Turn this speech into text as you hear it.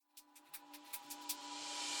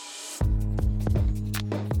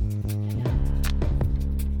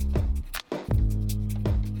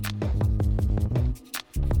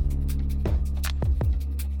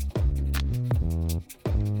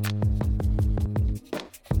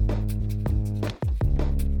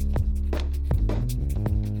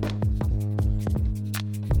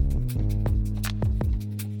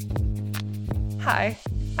Hi,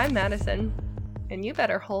 I'm Madison, and you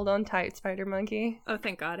better hold on tight, Spider Monkey. Oh,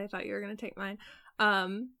 thank God. I thought you were going to take mine.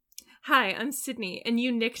 Hi, I'm Sydney, and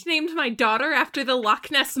you nicknamed my daughter after the Loch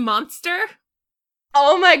Ness Monster?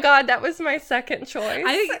 Oh my god, that was my second choice.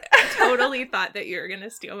 I totally thought that you were going to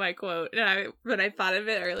steal my quote, and when I thought of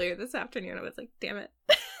it earlier this afternoon, I was like, damn it.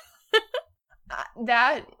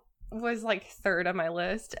 That was like third on my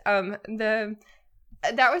list.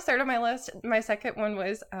 That was third on my list. My second one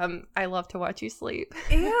was, I love to watch you sleep.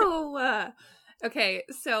 Ew. Okay,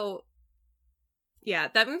 so, yeah,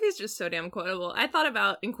 that movie is just so damn quotable. I thought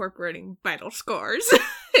about incorporating vital scars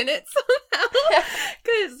in it somehow,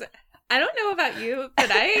 because I don't know about you, but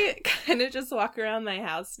I kind of just walk around my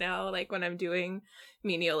house now, like when I'm doing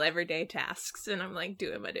menial everyday tasks, and I'm like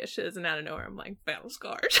doing my dishes, and out of nowhere I'm like, battle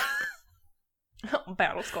scars.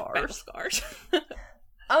 Battle scars. Battle scars.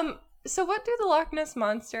 So what do the Loch Ness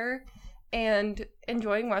Monster and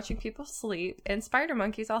enjoying watching people sleep and spider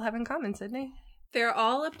monkeys all have in common, Sydney? They're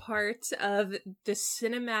all a part of the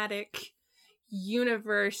cinematic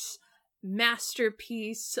universe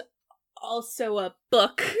masterpiece, also a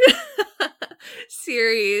book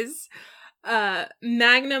series,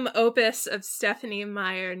 magnum opus of Stephenie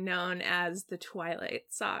Meyer known as the Twilight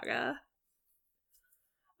Saga.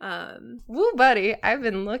 Woo, buddy, I've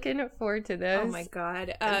been looking forward to this. Oh my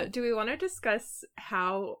god. Do we want to discuss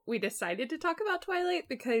how we decided to talk about Twilight?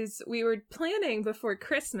 Because we were planning before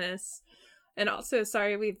Christmas, and also,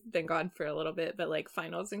 sorry, we've been gone for a little bit, but like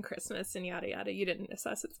finals and Christmas and yada yada, you didn't miss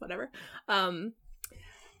us, it's whatever. You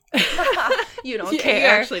don't care. You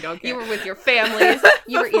actually don't care. You were with your families.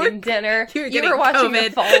 You were eating dinner. You were watching COVID. The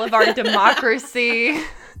fall of our democracy.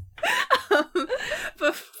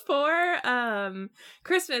 Before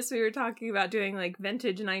Christmas, we were talking about doing like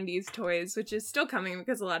vintage 90s toys, which is still coming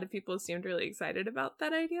because a lot of people seemed really excited about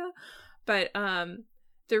that idea. But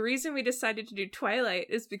the reason we decided to do Twilight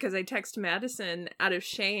is because I texted Madison out of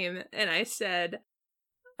shame, and I said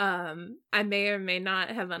I may or may not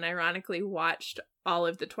have unironically watched all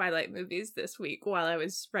of the Twilight movies this week while I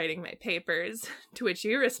was writing my papers, to which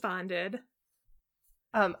you responded,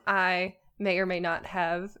 I may or may not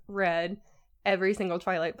have read every single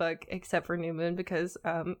Twilight book except for New Moon because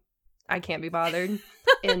I can't be bothered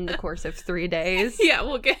in the course of 3 days. Yeah,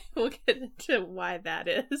 we'll get into why that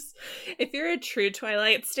is. If you're a true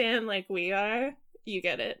Twilight stan like we are, you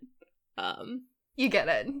get it. You get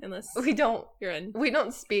it. Unless we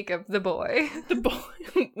don't speak of the boy. The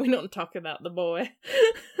boy. We don't talk about the boy.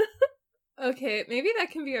 Okay, maybe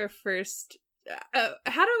that can be our first.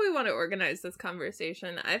 How do we want to organize this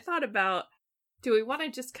conversation? I thought about, do we want to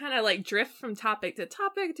just kind of like drift from topic to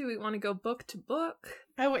topic? Do we want to go book to book?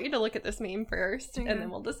 I want you to look at this meme first, and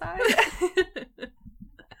then we'll decide.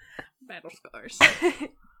 Battle scars.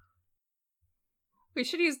 We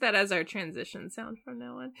should use that as our transition sound from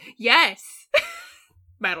now on. Yes!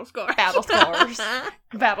 Battle scars. Battle scars.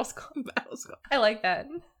 Battle scars. Battle scars. I like that.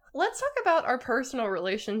 Let's talk about our personal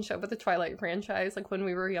relationship with the Twilight franchise, like when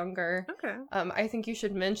we were younger. Okay. I think you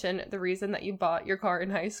should mention the reason that you bought your car in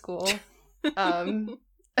high school. And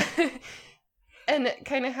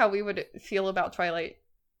kind of how we would feel about Twilight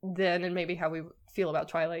then and maybe how we feel about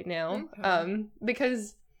Twilight now. Okay.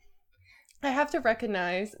 Because I have to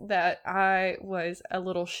recognize that I was a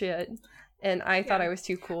little shit and I thought I was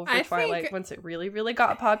too cool for Twilight once it really, really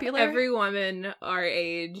got popular. Every woman our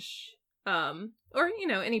age, or, you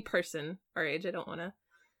know, any person our age, I don't want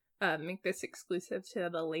to make this exclusive to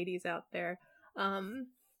the ladies out there.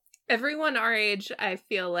 Everyone our age, I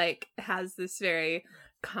feel like, has this very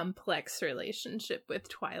complex relationship with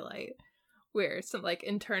Twilight, where some, like,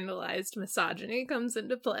 internalized misogyny comes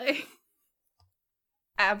into play.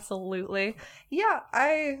 Absolutely. Yeah,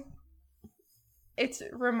 it's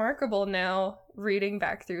remarkable now, reading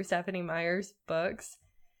back through Stephenie Meyer's books,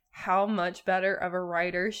 how much better of a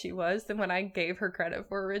writer she was than when I gave her credit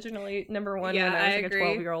for originally. Number one, when I was like a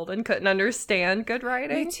 12-year-old and couldn't understand good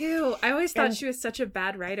writing. Me too. I always thought she was such a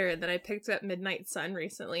bad writer, and then I picked up Midnight Sun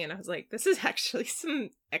recently, and I was like, this is actually some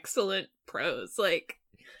excellent prose. Like,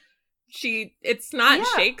 it's not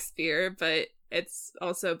Shakespeare, but it's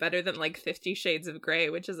also better than, like, 50 Shades of Grey,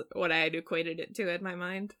 which is what I had equated it to in my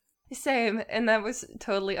mind. Same, and that was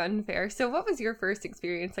totally unfair. So what was your first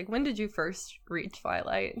experience? Like, when did you first read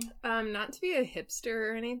Twilight? Not to be a hipster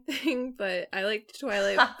or anything, but I liked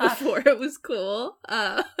Twilight before it was cool.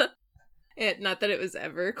 And not that it was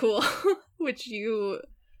ever cool, which you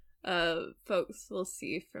folks will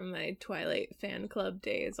see from my Twilight fan club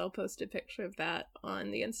days. I'll post a picture of that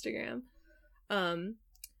on the Instagram.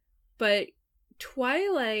 But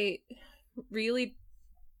Twilight really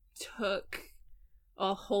took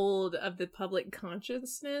a hold of the public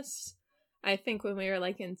consciousness I think when we were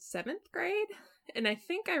like in 7th grade, and I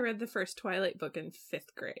think I read the first Twilight book in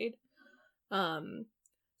 5th grade.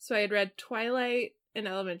 So I had read Twilight in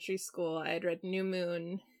elementary school. I had read New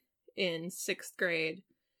Moon in 6th grade.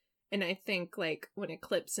 And I think, like, when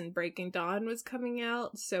Eclipse and Breaking Dawn was coming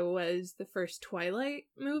out, so was the first Twilight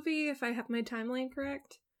movie, if I have my timeline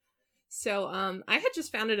correct. So, I had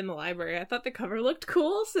just found it in the library. I thought the cover looked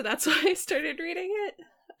cool, so that's why I started reading it.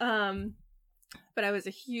 But I was a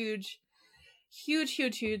huge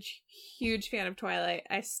fan of Twilight.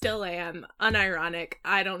 I still am. Unironic.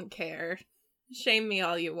 I don't care. Shame me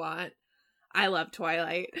all you want. I love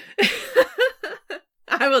Twilight.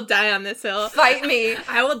 I will die on this hill. Fight me.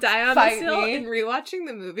 I will die on this hill. Me. And rewatching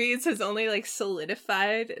the movies has only, like,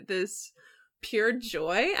 solidified this pure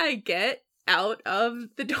joy I get out of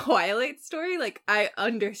the Twilight story. Like, I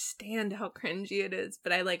understand how cringy it is,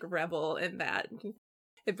 but I, like, revel in that.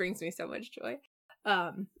 It brings me so much joy.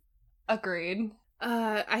 Agreed.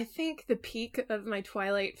 I think the peak of my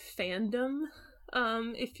Twilight fandom,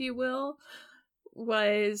 if you will,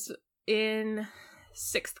 was in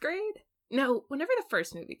 6th grade. No, whenever the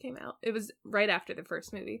first movie came out. It was right after the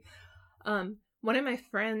first movie. One of my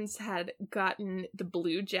friends had gotten the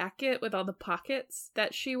blue jacket with all the pockets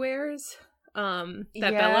that she wears. That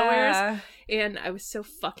Bella wears. And I was so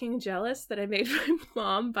fucking jealous that I made my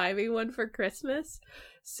mom buy me one for Christmas.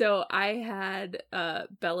 So I had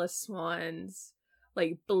Bella Swan's,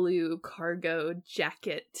 like, blue cargo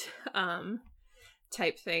jacket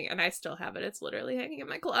type thing. And I still have it. It's literally hanging in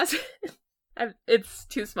my closet. It's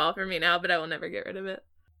too small for me now, but I will never get rid of it.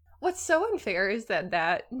 What's so unfair is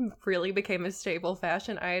that really became a staple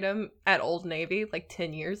fashion item at Old Navy like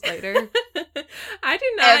 10 years later. I do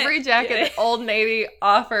not. Every jacket that Old Navy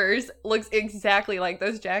offers looks exactly like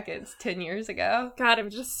those jackets 10 years ago. God, I'm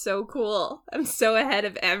just so cool. I'm so ahead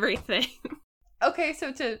of everything. Okay,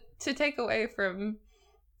 so to take away from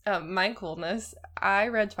my coolness, I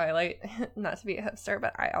read Twilight. Not to be a hipster,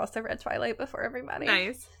 but I also read Twilight before everybody.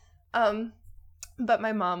 Nice. But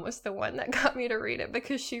my mom was the one that got me to read it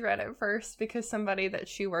because she read it first because somebody that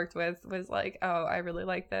she worked with was like, oh, I really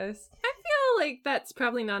like this. I feel like that's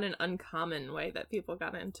probably not an uncommon way that people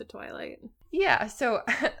got into Twilight. Yeah, so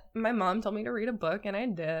my mom told me to read a book and I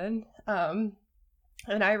did. And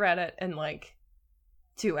I read it in like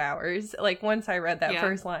 2 hours. Like, once I read that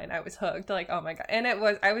first line, I was hooked. Like, oh my god. And I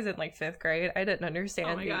was in like 5th grade. I didn't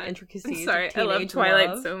understand the intricacies. I'm sorry, of teenage I love Twilight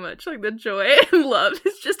love. so much. Like, the joy and love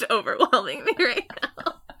is just overwhelming me right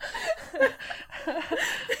now.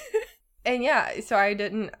 And yeah, so I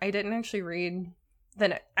didn't actually read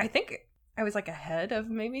I think I was like ahead of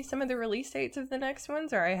maybe some of the release dates of the next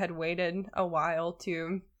ones, or I had waited a while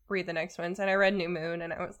to read the next ones, and I read New Moon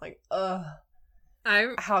and I was like, ugh.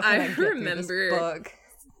 How can I get remember through this book?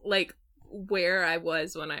 Like, where I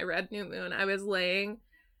was when I read New Moon. I was laying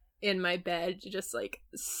in my bed just like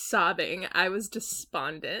sobbing. I was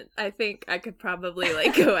despondent. I think I could probably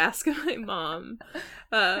like go ask my mom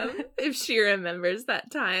if she remembers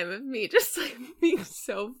that time of me just like being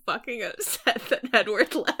so fucking upset that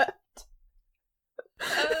Edward left.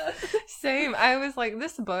 Same. I was like,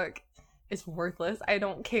 this book is worthless. I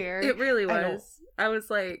don't care. It really was. I was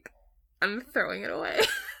like, I'm throwing it away.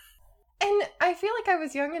 And I feel like I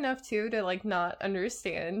was young enough too to like not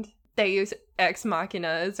understand they use ex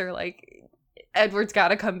machinas or like Edward's got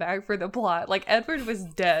to come back for the plot. Like, Edward was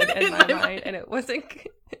dead in my mind, and it wasn't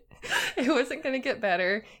going to get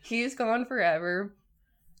better. He's gone forever.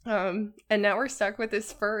 And now we're stuck with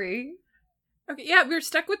this furry. Okay, yeah, we're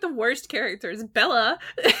stuck with the worst characters. Bella,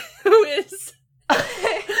 who is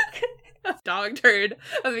a dog turd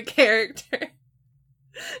of a character.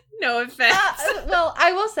 No offense. Well,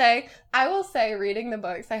 I will say, reading the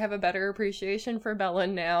books, I have a better appreciation for Bella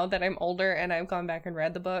now that I'm older and I've gone back and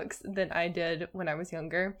read the books than I did when I was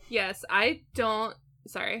younger. Yes, I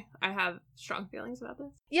have strong feelings about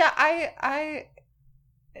this. Yeah, I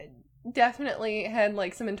definitely had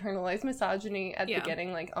like some internalized misogyny at the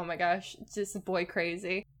beginning, like, oh my gosh, just boy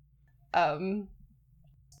crazy.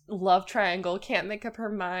 Love triangle, can't make up her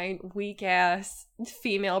mind, weak ass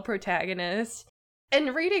female protagonist.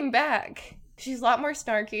 And reading back, she's a lot more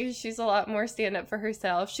snarky. She's a lot more stand up for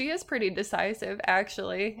herself. She is pretty decisive,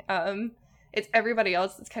 actually. It's everybody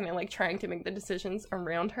else that's kind of like trying to make the decisions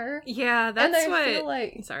around her. Yeah, that's and I feel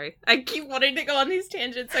like... Sorry, I keep wanting to go on these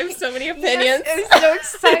tangents. I have so many Yes, opinions. I'm so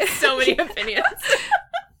excited. So many opinions.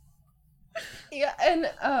 Yeah,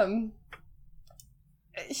 and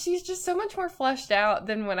she's just so much more fleshed out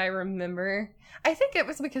than when I remember. I think it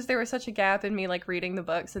was because there was such a gap in me, like, reading the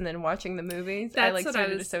books and then watching the movies. I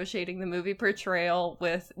started associating the movie portrayal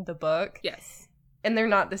with the book. Yes. and they're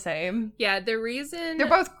not the same. Yeah, the reason they're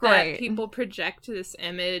both great that people project this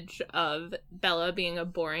image of Bella being a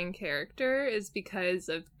boring character is because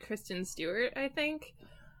of Kristen Stewart, I think.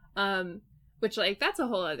 Which, like, that's a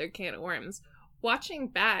whole other can of worms. Watching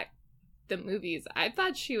back the movies, I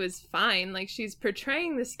thought she was fine. Like, she's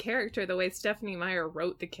portraying this character the way Stephenie Meyer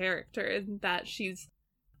wrote the character, and that she's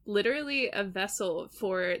literally a vessel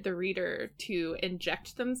for the reader to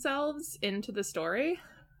inject themselves into the story.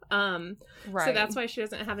 Right. So that's why she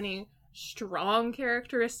doesn't have any strong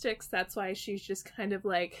characteristics. That's why she's just kind of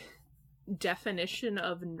like definition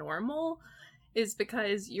of normal, is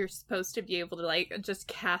because you're supposed to be able to like just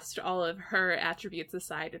cast all of her attributes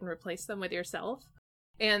aside and replace them with yourself.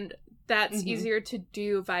 And that's easier to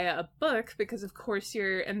do via a book because of course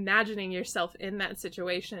you're imagining yourself in that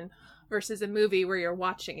situation versus a movie where you're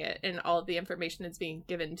watching it and all of the information is being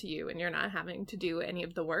given to you and you're not having to do any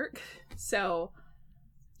of the work. So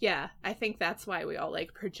yeah, I think that's why we all,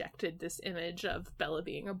 like, projected this image of Bella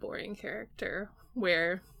being a boring character,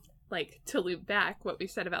 where, like, to loop back what we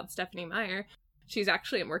said about Stephenie Meyer, she's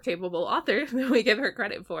actually a more capable author than we give her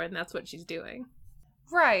credit for, and that's what she's doing.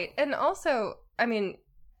 Right, and also, I mean,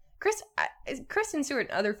 Kristen Stewart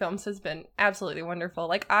in other films has been absolutely wonderful.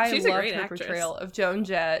 Like, I loved her portrayal of Joan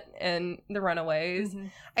Jett in The Runaways. Mm-hmm.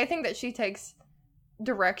 I think that she takes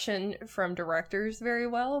direction from directors very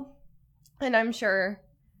well, and I'm sure...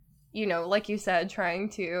 you know, like you said, trying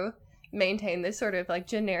to maintain this sort of, like,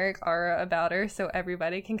 generic aura about her so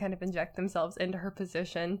everybody can kind of inject themselves into her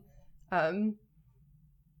position.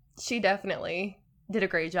 She definitely did a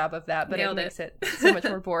great job of that, but it makes it so much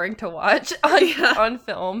more boring to watch on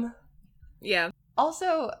film. Yeah.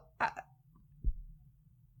 Also,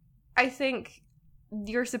 I think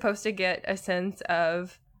you're supposed to get a sense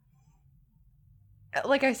of...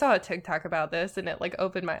 like, I saw a TikTok about this, and it, like,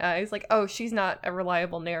 opened my eyes. Like, oh, she's not a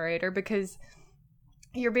reliable narrator because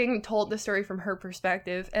you're being told the story from her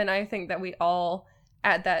perspective. And I think that we all,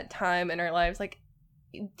 at that time in our lives, like,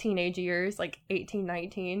 teenage years, like 18,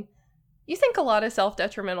 19, you think a lot of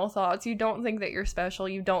self-detrimental thoughts. You don't think that you're special.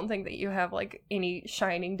 You don't think that you have, like, any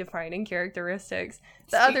shining, defining characteristics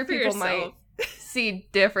that other people might see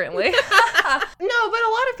differently. No, but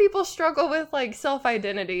a lot of people struggle with, like,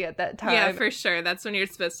 self-identity at that time. Yeah, for sure. That's when you're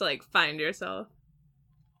supposed to, like, find yourself.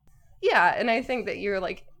 Yeah, and I think that you're,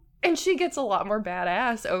 like... and she gets a lot more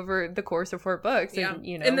badass over the course of 4 books. Yeah. And,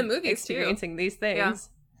 you know, in the movies, experiencing these things.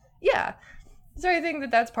 Yeah. So I think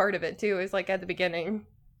that that's part of it, too, is, like, at the beginning...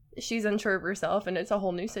 she's unsure of herself and it's a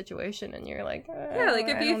whole new situation and you're like, yeah, like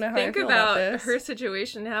if you think about her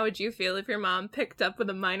situation, how would you feel if your mom picked up with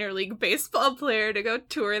a minor league baseball player to go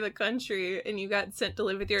tour the country and you got sent to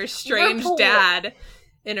live with your estranged dad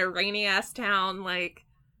in a rainy ass town? Like,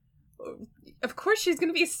 of course she's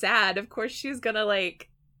gonna be sad. Of course she's gonna, like,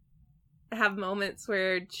 have moments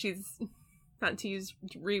where she's, not to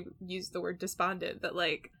reuse the word despondent, but,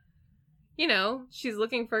 like, you know, she's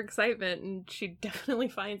looking for excitement, and she definitely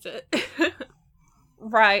finds it.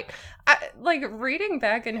 Right. Like, reading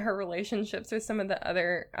back in her relationships with some of the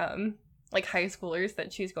other, like, high schoolers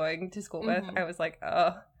that she's going to school with, I was like,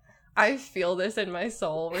 I feel this in my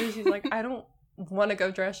soul, where she's like, I don't want to go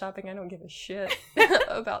dress shopping. I don't give a shit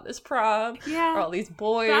about this prom or all these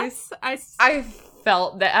boys. I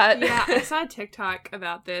felt that. Yeah, I saw a TikTok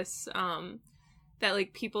about this, that,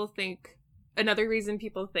 like, people think... another reason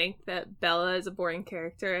people think that Bella is a boring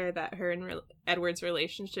character, that her and Edward's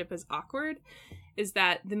relationship is awkward, is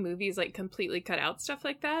that the movies, like, completely cut out stuff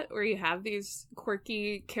like that, where you have these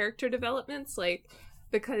quirky character developments, like,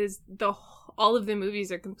 because all of the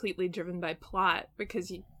movies are completely driven by plot,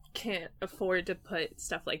 because you can't afford to put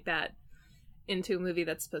stuff like that into a movie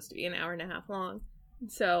that's supposed to be an hour and a half long.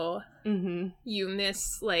 So you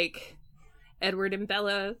miss, like... Edward and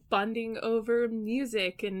Bella bonding over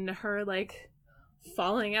music and her, like,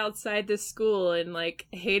 falling outside the school and, like,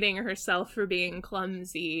 hating herself for being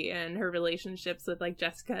clumsy, and her relationships with, like,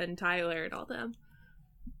 Jessica and Tyler and all them.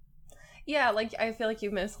 Yeah, like, I feel like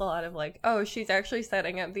you miss a lot of, like, oh, she's actually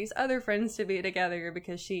setting up these other friends to be together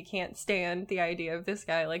because she can't stand the idea of this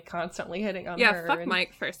guy, like, constantly hitting on her. Yeah, fuck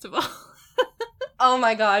Mike, first of all. Oh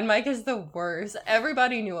my god, Mike is the worst.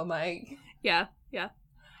 Everybody knew a Mike. Yeah.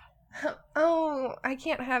 Oh, I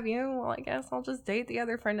can't have you. Well, I guess I'll just date the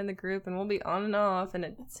other friend in the group and we'll be on and off. And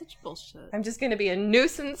it's such bullshit. I'm just going to be a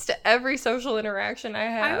nuisance to every social interaction I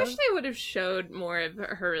have. I wish they would have showed more of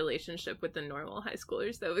her relationship with the normal high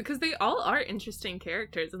schoolers, though, because they all are interesting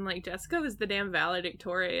characters. And, like, Jessica was the damn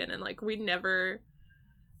valedictorian, and, like,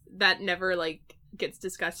 that never, like, gets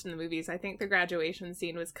discussed in the movies. I think the graduation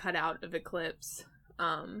scene was cut out of Eclipse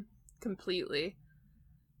completely.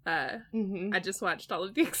 Mm-hmm. I just watched all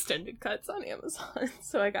of the extended cuts on Amazon,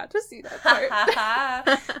 so I got to see that part.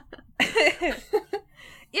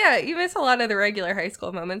 Yeah, you miss a lot of the regular high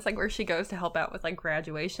school moments, like where she goes to help out with like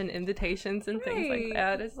graduation invitations and things like Right.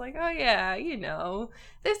 that. It's like, oh yeah,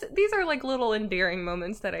 these are like little endearing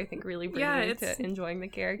moments that I think really bring me it's to enjoying the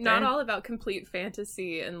character. Not all about complete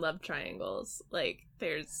fantasy and love triangles. Like,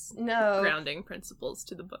 there's No. grounding principles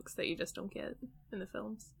to the books that you just don't get in the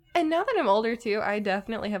films. And now that I'm older too, I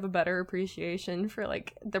definitely have a better appreciation for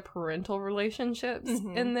like the parental relationships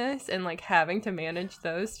Mhm. in this and like having to manage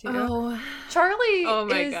those too. Oh, Charlie Oh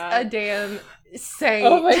my is God. a damn saint.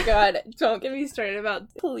 oh my god. Don't get me started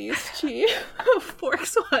about police chief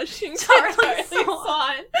Forks Washington, Charlie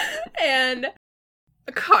Swan, and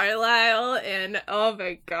Carlisle, and oh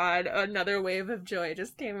my god, another wave of joy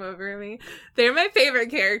just came over me. They're my favorite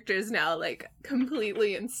characters now, like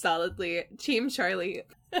completely and solidly. Team Charlie.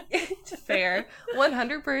 Fair.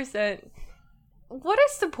 100%. What a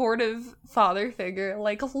supportive father figure.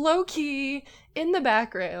 Like, low-key, in the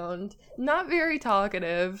background, not very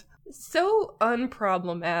talkative, so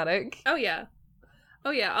unproblematic. Oh yeah.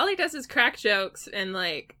 Oh yeah. All he does is crack jokes and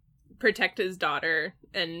like protect his daughter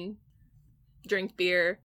and drink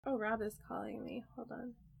beer. Oh, Rob is calling me. Hold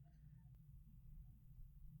on.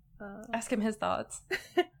 Ask him his thoughts.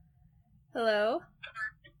 Hello?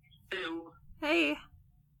 Hello. Hey.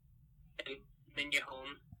 I'm in your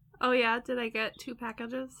home. Oh yeah, did I get 2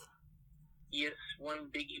 packages? Yes, one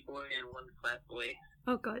biggie boy and one flat boy.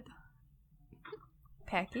 Oh good.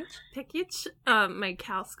 Package? Package? My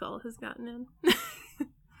cow skull has gotten in.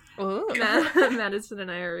 Ooh. Madison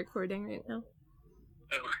and I are recording right now.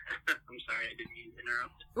 Oh, I'm sorry, I didn't mean to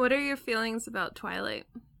interrupt. What are your feelings about Twilight?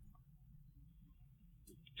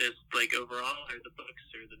 Just like overall, or the books,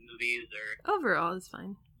 or the movies, or Overall is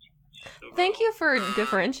fine. overall? Thank you for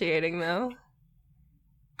differentiating, though.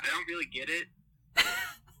 I don't really get it,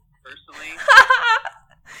 personally.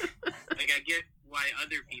 Like, I get why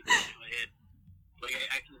other people enjoy it. Like,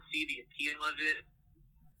 I can see the appeal of it,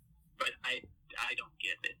 but I don't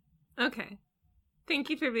get it. Okay. Thank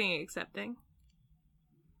you for being accepting.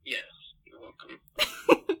 Yes, you're welcome.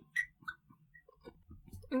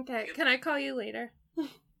 Okay, can I call you later?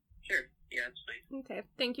 Sure, yeah, that's fine. Okay,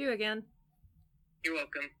 thank you again. You're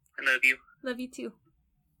welcome. I love you. Love you too.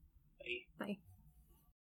 Bye. Bye.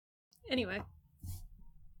 Anyway.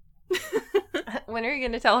 When are you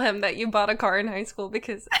going to tell him that you bought a car in high school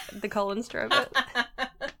because the Cullens drove it?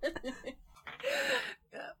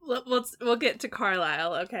 We'll get to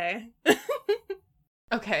Carlisle, okay?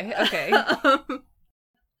 Okay.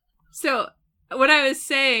 So, what I was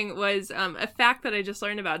saying was a fact that I just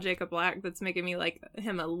learned about Jacob Black that's making me like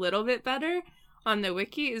him a little bit better on the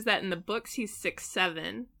wiki is that in the books he's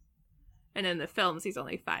 6'7", and in the films he's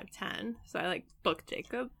only 5'10". So I like book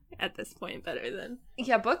Jacob at this point better than...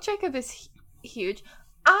 Yeah, book Jacob is huge.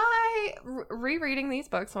 Rereading these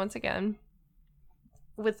books once again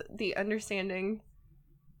with the understanding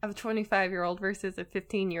of a 25-year-old versus a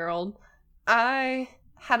 15-year-old, I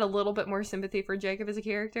had a little bit more sympathy for Jacob as a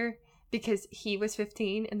character because he was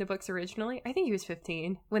 15 in the books originally. I think he was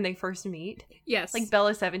 15 when they first meet. Yes. Like,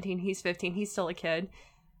 Bella's 17, he's 15, he's still a kid.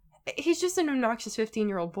 He's just an obnoxious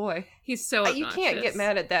 15-year-old boy. He's so obnoxious. You can't get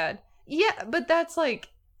mad at that. Yeah, but that's like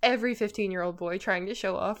every 15-year-old boy trying to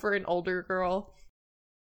show off for an older girl.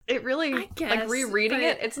 It really, I guess, like, rereading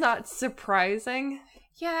but- it's not surprising.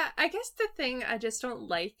 Yeah, I guess the thing I just don't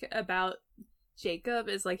like about Jacob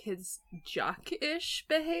is like his jock-ish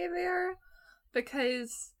behavior,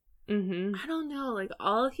 because Mm-hmm. I don't know, like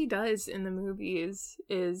all he does in the movies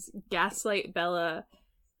is gaslight Bella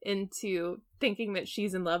into thinking that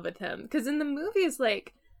she's in love with him. Because in the movies,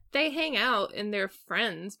 like, they hang out and they're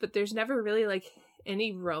friends, but there's never really like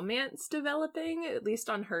any romance developing, at least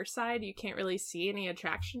on her side. You can't really see any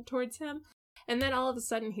attraction towards him. And then all of a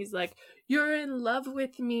sudden he's like, "You're in love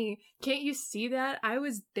with me. Can't you see that? I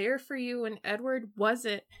was there for you when Edward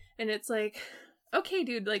wasn't." And it's like, okay,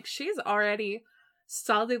 dude, like she's already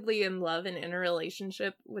solidly in love and in a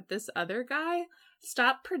relationship with this other guy.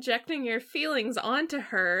 Stop projecting your feelings onto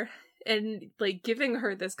her and like giving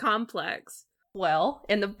her this complex. Well,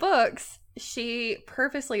 in the books, she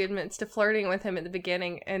purposely admits to flirting with him at the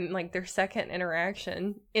beginning and, like, their second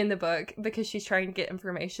interaction in the book because she's trying to get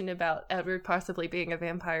information about Edward possibly being a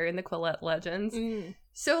vampire in the Quillette legends.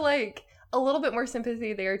 So, like, a little bit more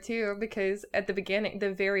sympathy there, too, because at the beginning,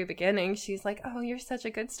 the very beginning, she's like, "Oh, you're such a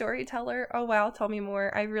good storyteller. Oh, wow, tell me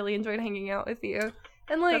more. I really enjoyed hanging out with you."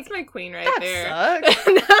 And, like, that's my queen right that there.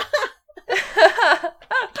 sucks.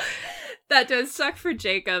 That does suck for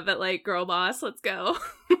Jacob, but like, girl boss, let's go.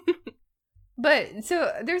 But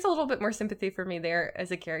so there's a little bit more sympathy for me there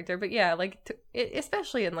as a character. But yeah, like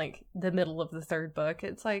especially in like the middle of the third book,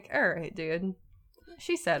 it's like, all right, dude,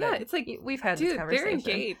 she said it. It's like, we've had dude, this conversation.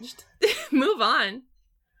 they're engaged. Move on.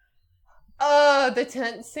 The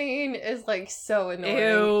tent scene is like so annoying.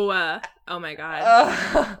 Ew. Oh my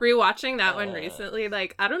god. Rewatching that one recently,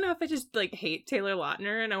 like, I don't know if I just like hate Taylor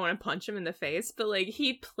Lautner and I want to punch him in the face, but like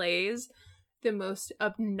he plays the most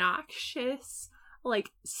obnoxious,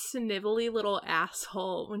 like snivelly little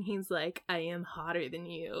asshole when he's like, I am hotter than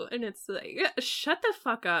you. And it's like, shut the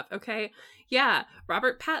fuck up, okay? Yeah,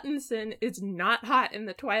 Robert Pattinson is not hot in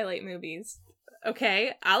the Twilight movies.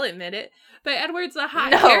 Okay, I'll admit it. But Edward's a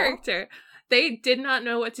hot character. They did not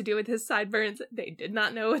know what to do with his sideburns. They did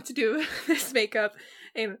not know what to do with his makeup.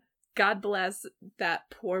 And God bless that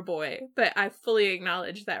poor boy. But I fully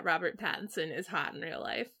acknowledge that Robert Pattinson is hot in real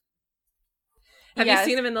life. Have you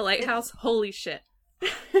seen him in The Lighthouse? Holy shit.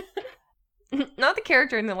 Not the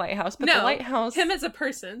character in The Lighthouse, but The Lighthouse. Him as a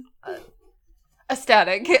person.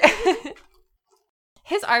 Aesthetic.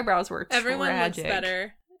 His eyebrows were tragic. Everyone looks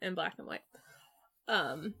better in black and white.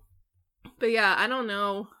 But yeah, I don't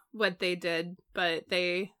know what they did, but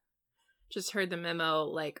they just heard the memo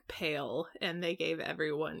like pale and they gave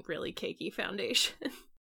everyone really cakey foundation.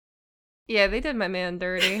 Yeah, they did my man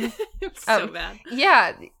dirty. It was so bad.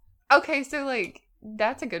 Yeah. Okay, so like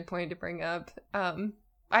that's a good point to bring up.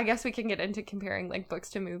 I guess we can get into comparing like books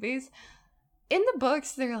to movies. In the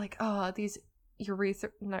books, they're like, oh, these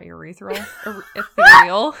not urethral,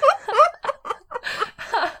 ethereal.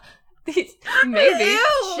 These maybe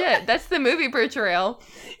Ew. shit. That's the movie portrayal.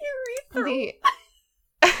 Urethral.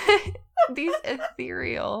 These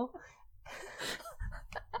ethereal.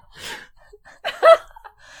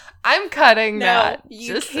 I'm cutting that.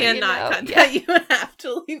 You just cannot cut Yeah. that. You have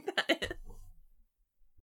to leave that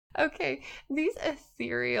in. Okay, these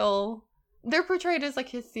ethereal. They're portrayed as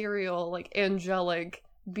like ethereal, like angelic,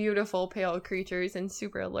 beautiful, pale creatures and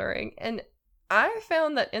super alluring. And I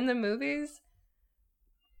found that in the movies,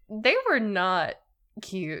 they were not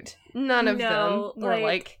cute. None of them were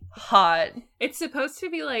like hot. It's supposed to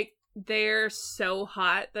be like they're so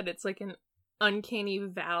hot that it's like an uncanny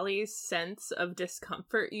valley sense of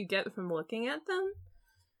discomfort you get from looking at them.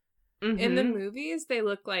 Mm-hmm. In the movies, they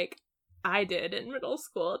look like I did in middle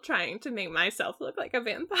school trying to make myself look like a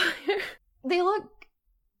vampire. They look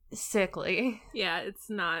sickly. Yeah, it's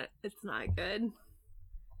not good.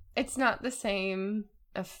 It's not the same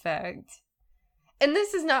effect. And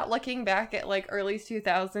this is not looking back at like early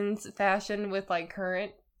 2000s fashion with like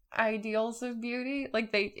current ideals of beauty.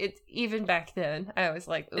 Like it's even back then. I was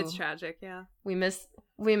like, ooh, it's tragic. Yeah, we miss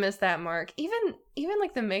that mark. Even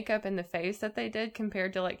like the makeup and the face that they did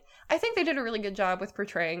compared to like, I think they did a really good job with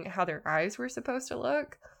portraying how their eyes were supposed to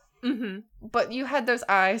look. Mm-hmm. But you had those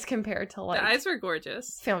eyes compared to like the eyes were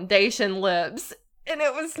gorgeous, foundation lips, and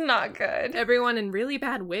it was not good. Everyone in really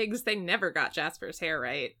bad wigs. They never got Jasper's hair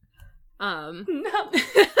right. No.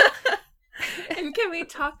 And can we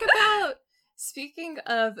talk about, speaking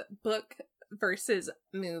of book versus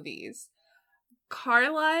movies,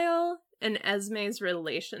 Carlisle and Esme's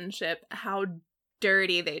relationship, how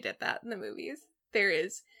dirty they did that in the movies. There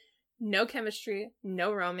is no chemistry,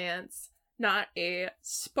 no romance, not a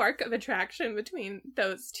spark of attraction between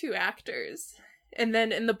those two actors. And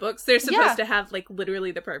then in the books, they're supposed to have like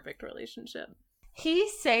literally the perfect relationship. He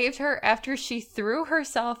saved her after she threw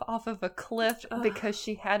herself off of a cliff because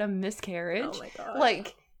she had a miscarriage. Oh my god.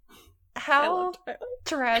 Like, how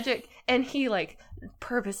tragic. And he, like,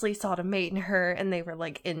 purposely sought a mate in her, and they were,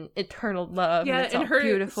 like, in eternal love. Yeah, and it's and all her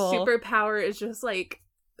beautiful. superpower is just, like,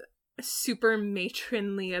 super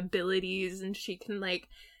matronly abilities, and she can, like,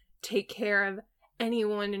 take care of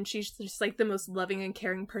anyone, and she's just like the most loving and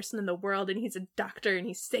caring person in the world, and he's a doctor and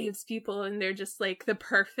he saves people, and they're just like the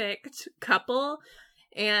perfect couple.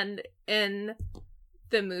 And in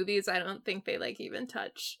the movies, I don't think they like even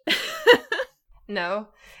touch. No.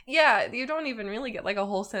 Yeah, you don't even really get like a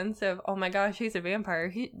whole sense of, oh my gosh, he's a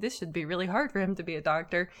vampire. This should be really hard for him to be a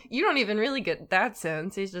doctor. You don't even really get that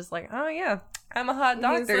sense. He's just like, oh yeah, I'm a hot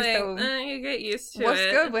doctor, like, so you get used to what's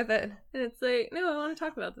it. good with it? And it's like, no, I want to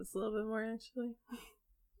talk about this a little bit more, actually.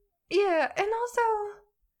 Yeah, and also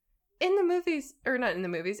in the movies, or not in the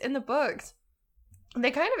movies, in the books,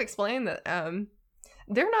 they kind of explain that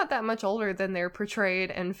they're not that much older than they're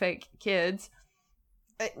portrayed in fake kids.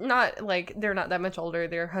 Not like they're not that much older,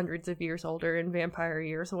 they're hundreds of years older in vampire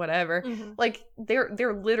years or whatever. Mm-hmm. Like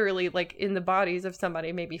they're literally like in the bodies of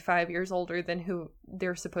somebody maybe 5 years older than who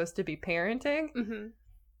they're supposed to be parenting.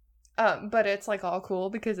 Mm-hmm. But it's like all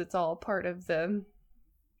cool because it's all part of the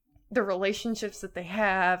the relationships that they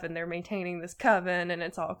have, and they're maintaining this coven, and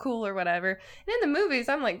it's all cool or whatever. And in the movies,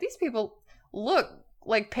 I'm like, these people look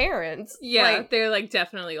like parents. Yeah, like, they're like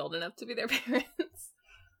definitely old enough to be their parents.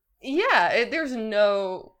 Yeah, there's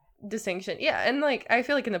no distinction. Yeah, and like I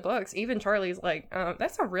feel like in the books, even Charlie's like,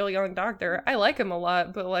 that's a really young doctor. I like him a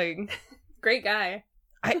lot, but like, great guy.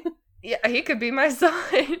 Yeah, he could be my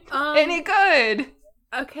son, and he could.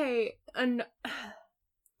 Okay,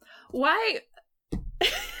 why?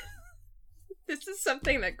 This is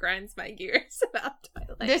something that grinds my gears about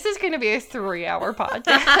Twilight. This is going to be a 3-hour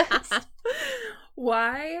podcast.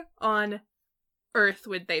 Why on earth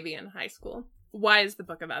would they be in high school? Why is the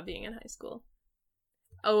book about being in high school?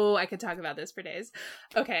 Oh, I could talk about this for days.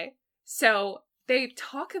 Okay, so they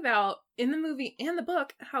talk about, in the movie and the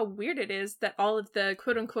book, how weird it is that all of the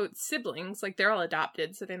quote-unquote siblings, like they're all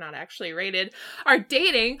adopted, so they're not actually rated, are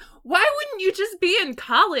dating. Why wouldn't you just be in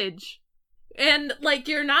college? And, like,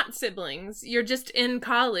 you're not siblings. You're just in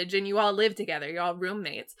college and you all live together. You're all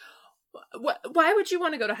roommates. Why would you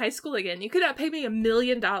want to go to high school again? You could not pay me $1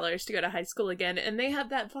 million to go to high school again, and they have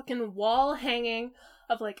that fucking wall hanging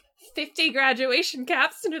of, like, 50 graduation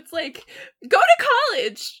caps, and it's like, go to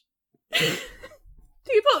college!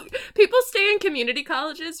 People stay in community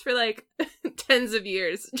colleges for, like, tens of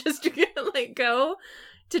years just to, like, go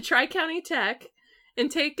to Tri-County Tech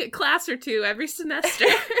and take a class or two every semester.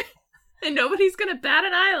 And nobody's gonna bat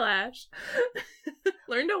an eyelash.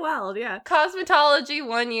 Learn to weld, yeah. Cosmetology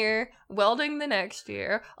 1 year, welding the next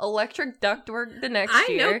year, electric ductwork the next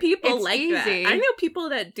year. I know people it's like easy. that. I know people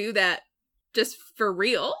that do that just for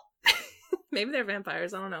real. Maybe they're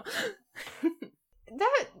vampires, I don't know.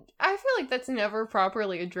 That, I feel like that's never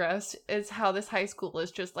properly addressed, is how this high school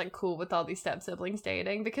is just, like, cool with all these step-siblings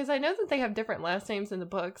dating, because I know that they have different last names in the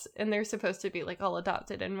books, and they're supposed to be, like, all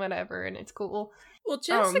adopted and whatever, and it's cool. Well,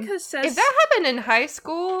 Jessica says... If that happened in high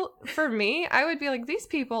school, for me, I would be like, these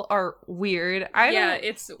people are weird.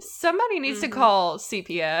 Somebody needs to call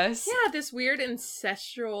CPS. Yeah, this weird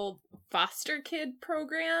ancestral foster kid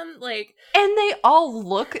program, like... And they all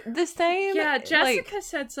look the same. Yeah, Jessica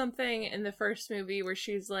said something in the first movie where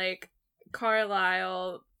she's like,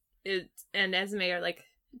 Carlisle and Esme are like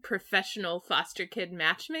professional foster kid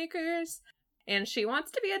matchmakers, and she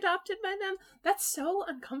wants to be adopted by them. That's so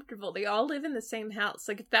uncomfortable. They all live in the same house.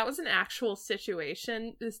 Like, if that was an actual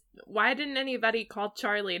situation, why didn't anybody call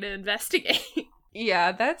Charlie to investigate?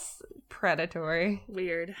 Yeah, that's predatory.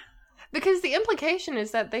 Weird. Because the implication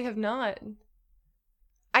is that they have not...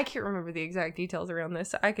 I can't remember the exact details around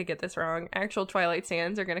this, so I could get this wrong. Actual Twilight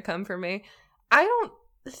Sands are going to come for me. I don't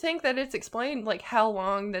think that it's explained, like, how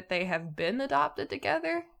long that they have been adopted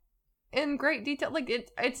together in great detail. Like,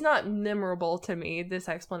 it's not memorable to me, this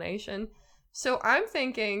explanation. So I'm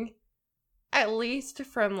thinking at least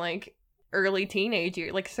from, like, early teenage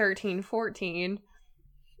year, like 13, 14.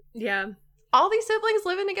 Yeah. All these siblings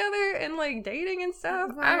living together and, like, dating and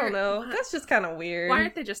stuff. I don't know. That's just kind of weird. Why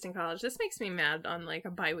aren't they just in college? This makes me mad on, like,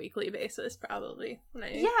 a bi-weekly basis, probably, when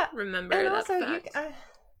I remember and that also, fact.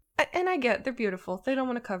 And I get they're beautiful. They don't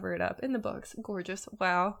want to cover it up. In the books, gorgeous.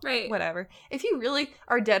 Wow. Right. Whatever. If you really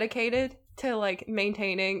are dedicated to, like,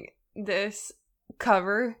 maintaining this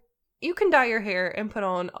cover, you can dye your hair and put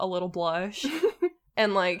on a little blush.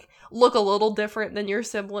 And, like, look a little different than your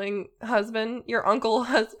sibling husband, your uncle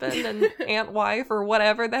husband, and aunt wife, or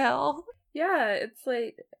whatever the hell. Yeah, it's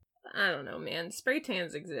like, I don't know, man. Spray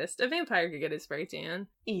tans exist. A vampire could get a spray tan.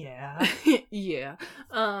 Yeah. Yeah. Yeah.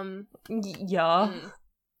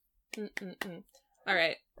 All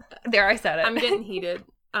right. There, I said it. I'm getting heated.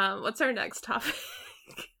 What's our next topic?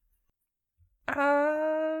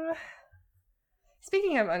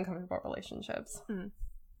 Speaking of uncomfortable relationships.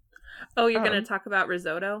 Oh, you're going to talk about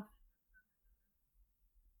risotto?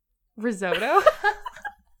 Risotto?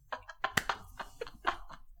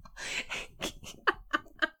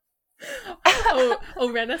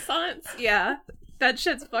 oh, Renaissance? Yeah. That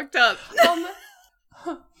shit's fucked up.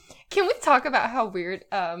 Can we talk about how weird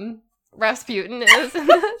Rasputin is in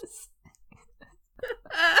this?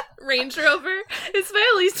 Range Rover is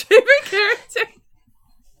my least favorite character.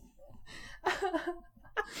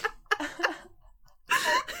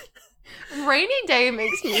 Rainy Day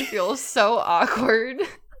makes me feel so awkward.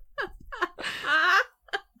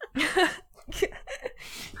 I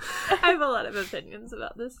have a lot of opinions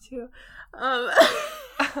about this too.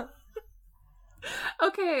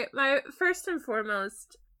 Okay, my first and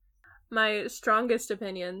foremost, my strongest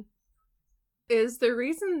opinion is the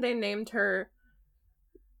reason they named her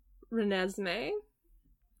Renesmee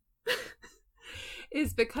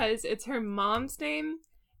is because it's her mom's name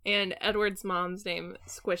and Edward's mom's name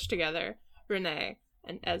squished together, Renee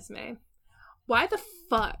and Esme. Why the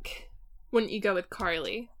fuck wouldn't you go with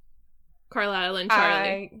Carly? Carlisle and Charlie.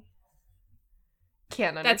 I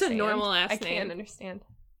can't understand. That's a normal ass I name. can't understand.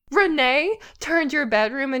 Renee turned your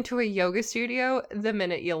bedroom into a yoga studio the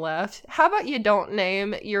minute you left. How about you don't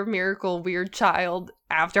name your miracle weird child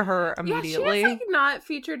after her immediately? Yeah, she was, like, not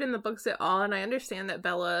featured in the books at all, and I understand that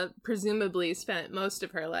Bella presumably spent most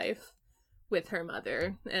of her life with her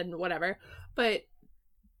mother and whatever, but,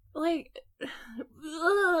 like,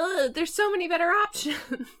 there's so many better options.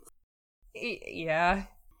 Yeah.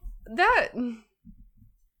 That...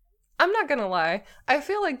 I'm not gonna lie. I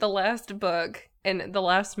feel like the last book and the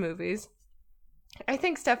last movies, I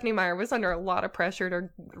think Stephenie Meyer was under a lot of pressure to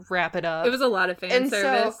wrap it up. It was a lot of fan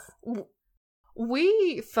service. So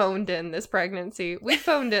we phoned in this pregnancy. We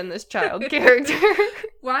phoned in this child character.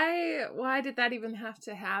 Why did that even have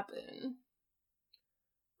to happen?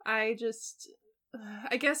 I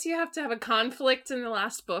guess you have to have a conflict in the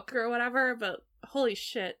last book or whatever, but holy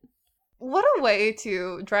shit. What a way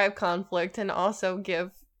to drive conflict and also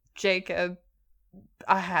give Jacob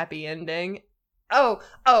a happy ending. Oh,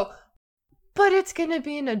 but it's gonna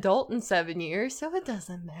be an adult in 7 years, so it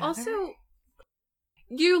doesn't matter. Also,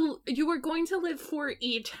 you were going to live for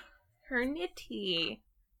eternity.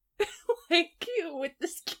 Like, with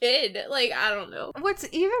this kid. Like, I don't know. What's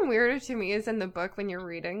even weirder to me is in the book when you're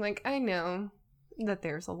reading, like, I know that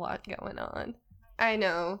there's a lot going on. I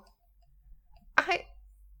know.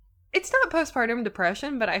 It's not postpartum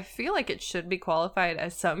depression, but I feel like it should be qualified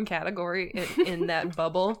as some category in that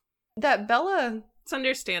bubble. That Bella... It's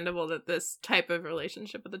understandable that this type of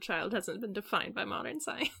relationship with a child hasn't been defined by modern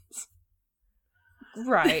science.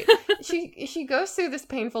 Right. She goes through this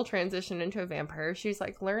painful transition into a vampire. She's,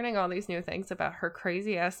 like, learning all these new things about her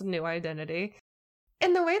crazy-ass new identity.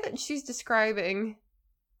 And the way that she's describing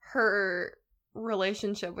her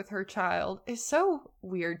relationship with her child is so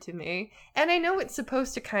weird to me. And I know it's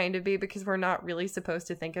supposed to kind of be because we're not really supposed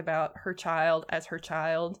to think about her child as her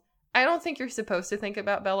child. I don't think you're supposed to think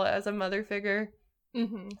about Bella as a mother figure.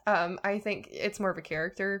 Mm-hmm. I think it's more of a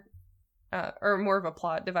character or more of a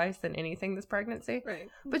plot device than anything, this pregnancy. Right.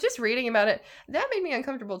 But just reading about it, that made me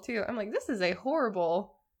uncomfortable too. I'm like, this is a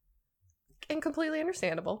horrible and completely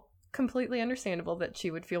understandable that she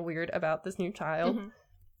would feel weird about this new child. Mm-hmm.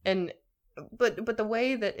 And but the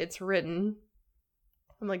way that it's written,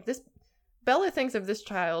 I'm like, this Bella thinks of this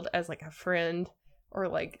child as like a friend or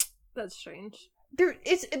like, that's strange. There's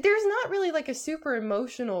not really like a super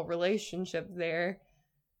emotional relationship there.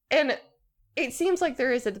 And it seems like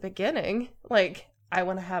there is at the beginning. Like, I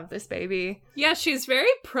want to have this baby. Yeah, she's very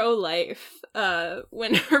pro-life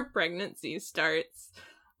when her pregnancy starts,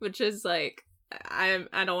 which is like, I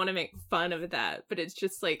don't want to make fun of that, but it's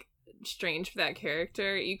just like strange for that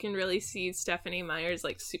character. You can really see Stephenie Meyer's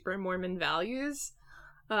like super Mormon values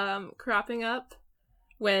cropping up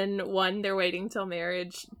when, one, they're waiting till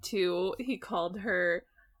marriage, two, he called her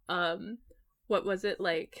what was it,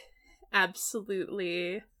 like,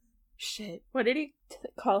 absolutely shit, what did he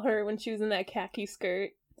call her when she was in that khaki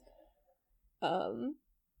skirt? Oh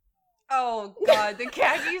god, the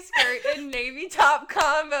khaki skirt and navy top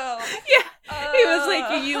combo. Yeah. He was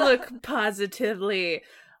like, you look positively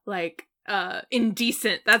like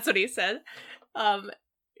indecent. That's what he said.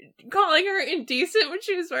 Calling her indecent when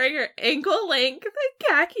she was wearing her ankle length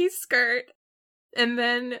khaki skirt. And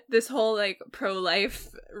then this whole like pro-life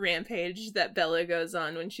rampage that Bella goes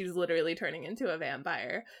on when she's literally turning into a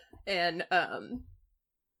vampire. And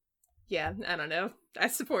yeah, I don't know. I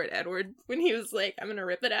support Edward when he was like, I'm gonna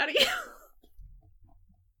rip it out of you.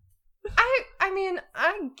 I mean,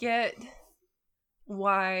 I get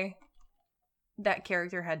why that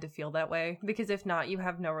character had to feel that way, because if not, you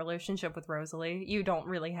have no relationship with Rosalie. You don't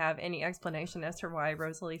really have any explanation as to why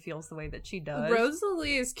Rosalie feels the way that she does.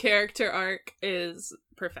 Rosalie's character arc is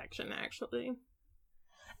perfection, actually.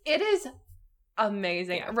 It is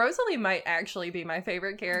amazing. Yeah. Rosalie might actually be my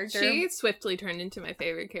favorite character. She swiftly turned into my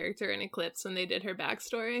favorite character in Eclipse when they did her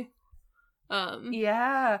backstory.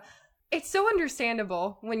 Yeah. It's so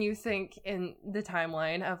understandable when you think in the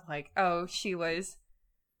timeline of like, oh, she was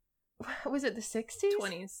it the 60s?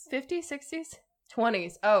 20s. 50s, 60s?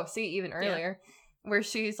 20s. Oh, see, even earlier. Yeah. Where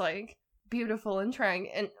she's like beautiful and trying,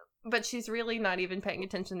 but she's really not even paying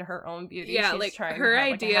attention to her own beauty. Yeah, she's like trying her to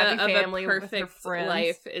have, idea like, a family of a perfect with her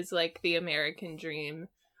life is like the American dream.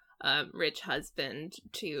 Rich husband,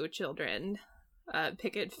 2 children,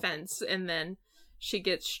 picket fence, and then she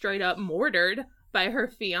gets straight up murdered by her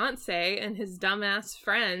fiance and his dumbass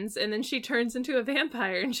friends, and then she turns into a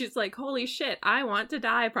vampire, and she's like, holy shit, I want to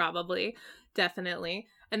die, probably. Definitely.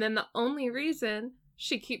 And then the only reason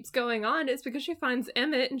she keeps going on is because she finds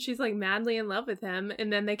Emmett and she's like madly in love with him,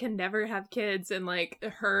 and then they can never have kids, and like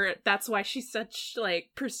that's why she's such like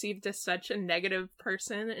perceived as such a negative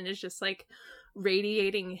person and is just like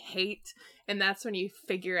radiating hate. And that's when you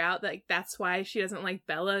figure out like that's why she doesn't like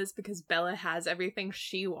Bella, is because Bella has everything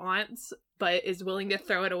she wants but is willing to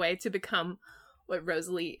throw it away to become what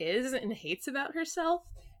Rosalie is and hates about herself.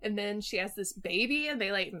 And then she has this baby and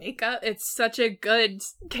they like make up. It's such a good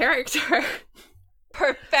character.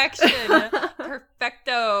 Perfection.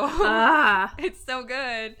 Perfecto. It's so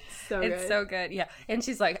good. It's so good. Yeah. And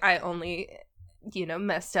she's like, I only,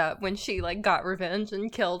 messed up when she like got revenge and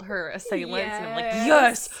killed her assailants. And I'm like,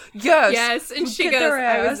 yes. And she goes,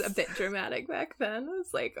 I was a bit dramatic back then. I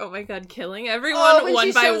was like, oh my God, killing everyone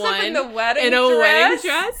one by one in a wedding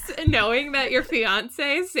dress, and knowing that your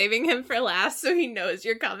fiance is saving him for last so he knows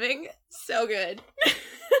you're coming. So good.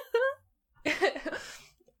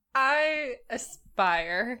 I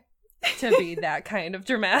aspire to be that kind of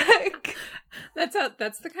dramatic. That's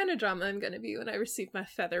the kind of drama I'm gonna be when I receive my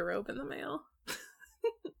feather robe in the mail.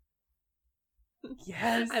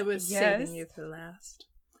 Yes. I was saving you for last,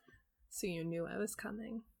 so you knew I was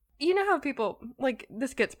coming. You know how people, like,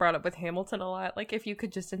 this gets brought up with Hamilton a lot, like, if you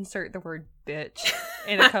could just insert the word bitch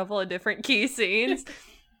in a couple of different key scenes.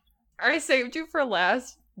 I saved you for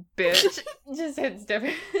last, bitch. Just hits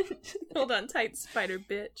different. Hold on tight, spider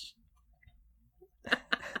bitch.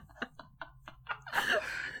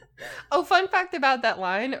 Oh, fun fact about that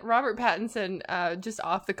line, Robert Pattinson just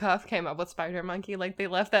off the cuff came up with Spider Monkey. Like, they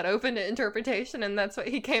left that open to interpretation, and that's what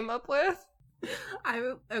he came up with.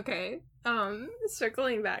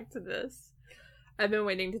 Circling back to this, I've been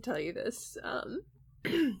waiting to tell you this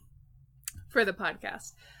for the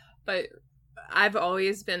podcast, but I've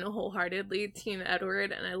always been wholeheartedly Team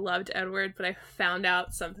Edward, and I loved Edward, but I found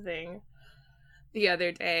out something the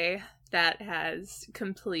other day that has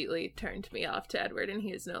completely turned me off to Edward, and he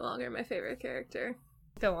is no longer my favorite character.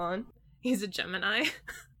 Go on. He's a Gemini.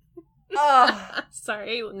 Oh.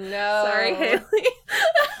 Sorry. No. Sorry, Haley.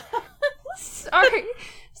 Sorry,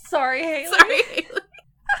 Haley. Sorry, Haley.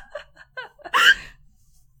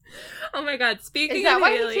 Oh my God, speaking of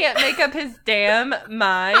Haley. Is that why he can't make up his damn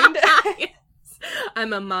mind? Yes.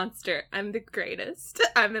 I'm a monster. I'm the greatest.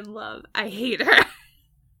 I'm in love. I hate her.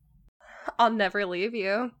 I'll never leave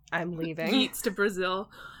you. I'm leaving. Yeets to Brazil.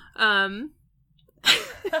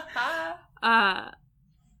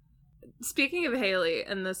 Speaking of Haley,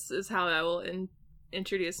 and this is how I will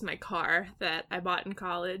introduce my car that I bought in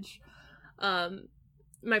college.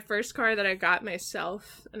 My first car that I got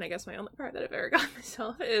myself, and I guess my only car that I've ever got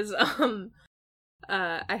myself, is I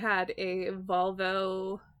had a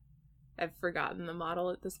Volvo. I've forgotten the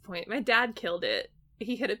model at this point. My dad killed it.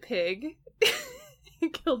 He hit a pig. He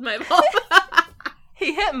killed my Volvo.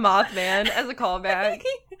 He hit Mothman as a callback.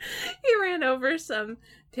 He ran over some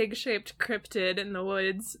pig-shaped cryptid in the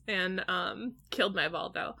woods and killed my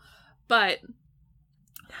Volvo. But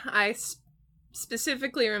I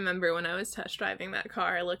specifically remember when I was test driving that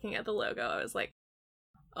car, looking at the logo, I was like,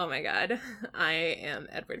 oh my God, I am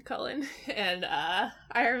Edward Cullen. And I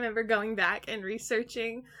remember going back and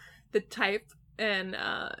researching the type and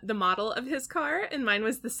the model of his car, and mine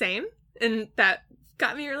was the same. And that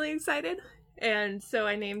got me really excited. And so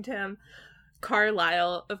I named him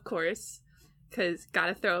Carlisle, of course, because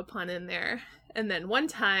gotta throw a pun in there. And then one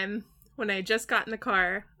time, when I just got in the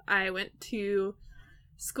car, I went to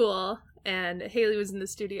school, and Haley was in the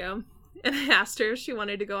studio, and I asked her if she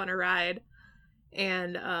wanted to go on a ride.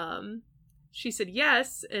 And she said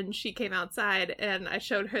yes, and she came outside, and I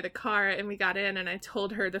showed her the car, and we got in, and I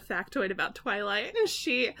told her the factoid about Twilight, and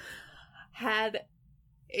she had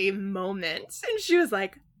a moment, and she was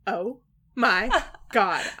like, oh my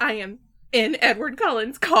God, I am in Edward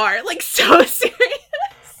Cullen's car, like, so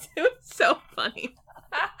serious. It was so funny.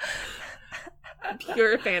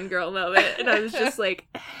 Pure fangirl moment. And I was just like,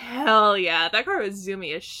 hell yeah. That car was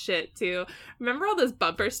zoomy as shit, too. Remember all those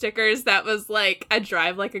bumper stickers that was like, I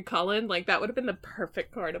drive like a Cullen? Like, that would have been the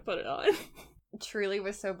perfect car to put it on. Truly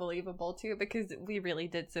was so believable, too, because we really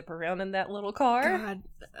did zip around in that little car. God,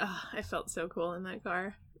 I felt so cool in that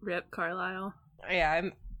car. Rip Carlisle. Yeah,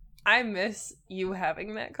 I miss you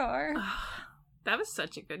having that car. That was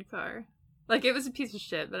such a good car. Like, it was a piece of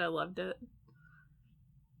shit, but I loved it.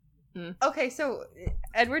 Okay, so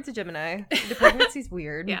Edward's a Gemini. The pregnancy's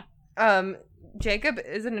weird. Yeah. Jacob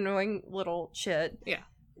is an annoying little shit. Yeah.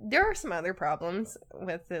 There are some other problems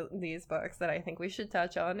with these books that I think we should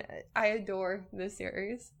touch on. I adore this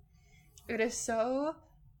series. It is so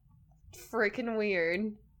freaking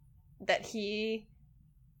weird that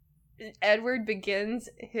Edward begins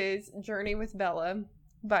his journey with Bella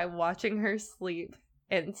by watching her sleep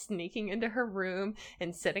and sneaking into her room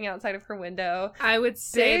and sitting outside of her window. I would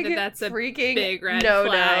say Big that's a freaking big red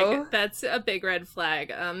flag. That's a big red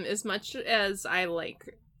flag. As much as I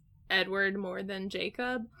like Edward more than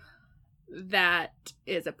Jacob, that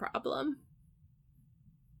is a problem.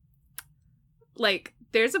 Like,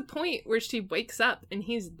 there's a point where she wakes up and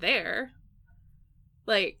he's there.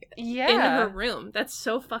 Like, Yeah. in her room. That's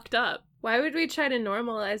so fucked up. Why would we try to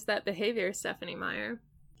normalize that behavior, Stephenie Meyer?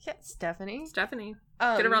 Yeah, Stephenie. Stephenie,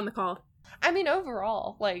 get her on the call. I mean,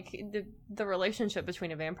 overall, like, the relationship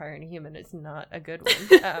between a vampire and a human is not a good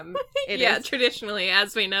one. It is. Traditionally,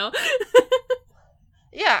 as we know.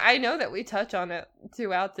 Yeah, I know that we touch on it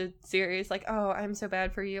throughout the series, like, oh, I'm so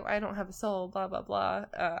bad for you, I don't have a soul, blah, blah, blah,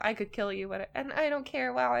 I could kill you, and I don't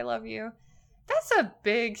care, wow, I love you. That's a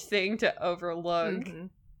big thing to overlook. Mm-hmm.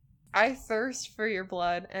 I thirst for your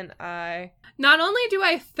blood, and I... Not only do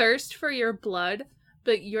I thirst for your blood,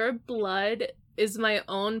 but your blood is my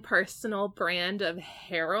own personal brand of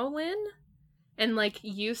heroin. And, like,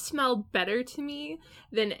 you smell better to me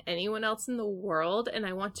than anyone else in the world, and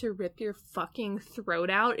I want to rip your fucking throat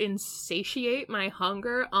out and satiate my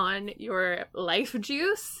hunger on your life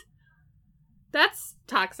juice. That's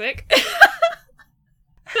toxic.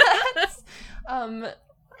 That's,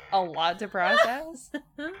 a lot to process.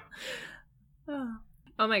 Oh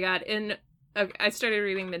my god. And okay, I started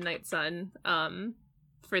reading Midnight Sun.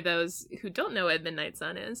 For those who don't know what Midnight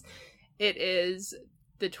Sun is, it is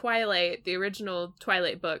the original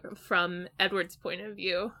Twilight book from Edward's point of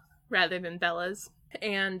view rather than Bella's.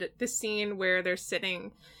 And the scene where they're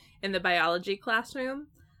sitting in the biology classroom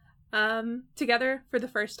together for the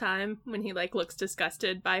first time when he like looks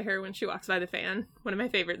disgusted by her when she walks by the fan. One of my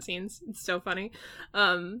favorite scenes. It's so funny.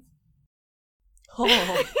 He's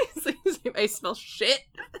like, I smell shit.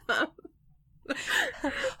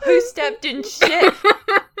 Who stepped in shit?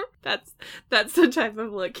 That's the type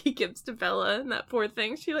of look he gives to Bella, and that poor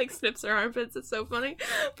thing. She like snips her armpits. It's so funny.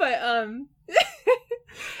 But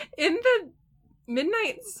in the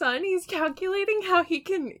Midnight Sun, he's calculating how he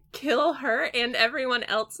can kill her and everyone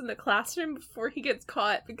else in the classroom before he gets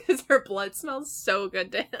caught because her blood smells so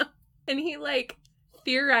good to him. And he like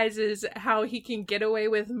theorizes how he can get away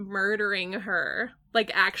with murdering her,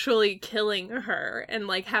 like actually killing her, and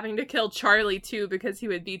like having to kill Charlie too because he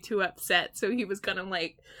would be too upset, so he was gonna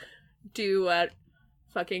like do a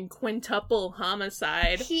fucking quintuple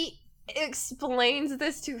homicide. He explains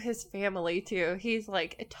this to his family too. He's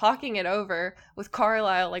like talking it over with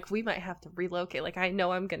Carlisle, like, we might have to relocate, like, I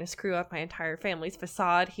know I'm gonna screw up my entire family's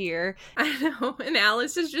facade here. I know. And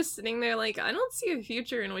Alice is just sitting there like, I don't see a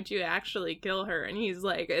future in which you actually kill her. And he's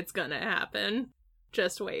like, it's gonna happen,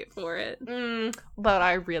 just wait for it. But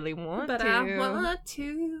I really want to. I want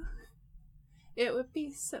to. It would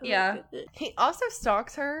be so good. He also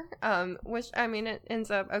stalks her, which, I mean, it ends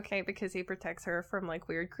up okay because he protects her from, like,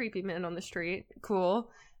 weird creepy men on the street. Cool.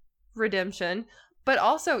 Redemption. But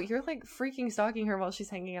also, you're, like, freaking stalking her while she's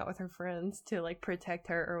hanging out with her friends to, like, protect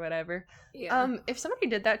her or whatever. Yeah. If somebody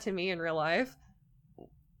did that to me in real life,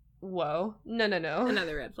 whoa. No.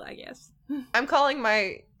 Another red flag, yes. I'm calling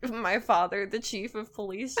my father the chief of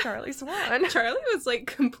police, Charlie Swan. Charlie was, like,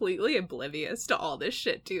 completely oblivious to all this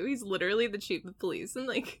shit, too. He's literally the chief of police, and,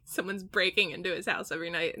 like, someone's breaking into his house every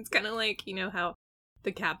night. It's kind of like, you know, how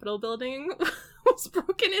the Capitol building was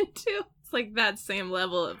broken into? It's, like, that same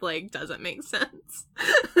level of, like, doesn't make sense.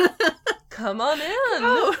 Come on in.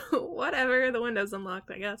 Oh, whatever. The window's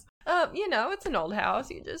unlocked, I guess. You know, it's an old house.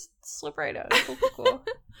 You just slip right out. Cool.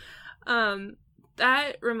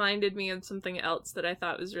 That reminded me of something else that I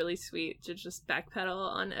thought was really sweet, to just backpedal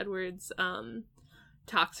on Edward's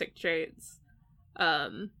toxic traits.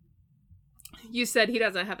 You said he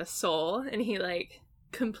doesn't have a soul, and he like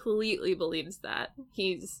completely believes that.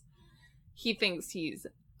 He thinks he's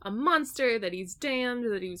a monster, that he's damned,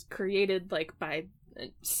 that he was created like by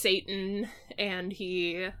Satan, and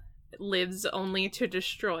he lives only to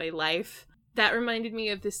destroy life. That reminded me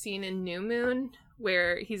of the scene in New Moon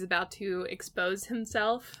where he's about to expose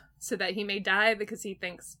himself so that he may die because he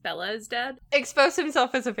thinks Bella is dead. Expose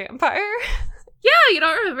himself as a vampire? Yeah, you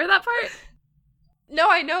don't remember that part? No,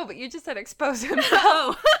 I know, but you just said expose himself.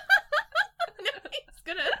 Oh.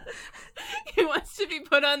 No, he wants to be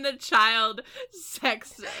put on the child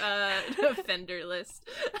sex offender list.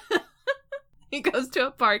 He goes to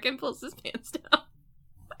a park and pulls his pants down.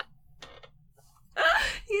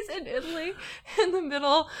 He's in Italy, in the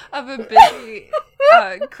middle of a busy,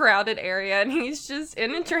 crowded area, and he's just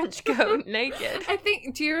in a trench coat, naked.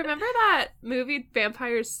 Do you remember that movie,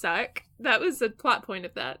 Vampires Suck? That was the plot point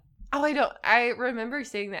of that. Oh, I don't. I remember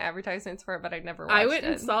seeing the advertisements for it, but I never watched it. I went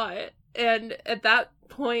and saw it. And at that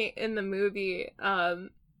point in the movie,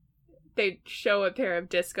 they show a pair of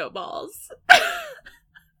disco balls.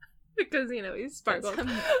 Because, you know, he's sparkled.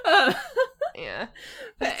 Yeah.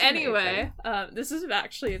 But anyway, this is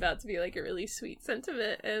actually about to be like a really sweet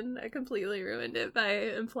sentiment, and I completely ruined it by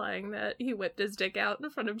implying that he whipped his dick out in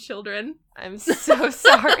front of children. I'm so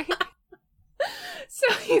sorry.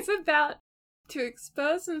 So he's about to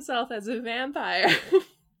expose himself as a vampire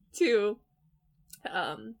to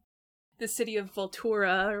the city of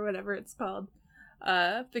Voltura, or whatever it's called,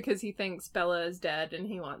 because he thinks Bella is dead and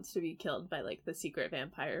he wants to be killed by like the secret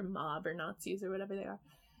vampire mob or Nazis or whatever they are.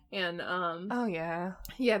 And oh yeah,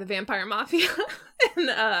 the vampire mafia.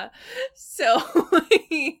 And so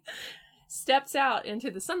he steps out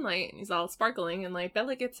into the sunlight and he's all sparkling, and like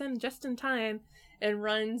Bella gets in just in time and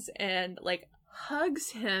runs and like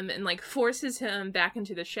hugs him and like forces him back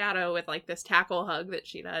into the shadow with like this tackle hug that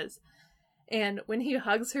she does. And when he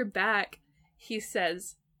hugs her back, he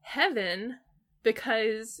says heaven,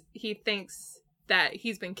 because he thinks that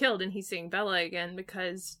he's been killed and he's seeing Bella again,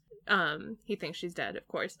 because he thinks she's dead, of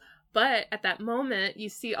course. But at that moment, you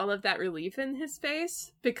see all of that relief in his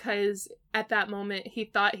face, because at that moment, he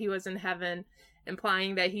thought he was in heaven,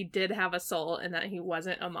 implying that he did have a soul and that he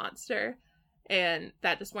wasn't a monster. And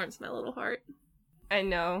that just warms my little heart. I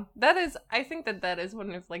know. I think that is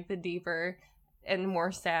one of, like, the deeper and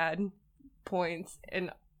more sad points in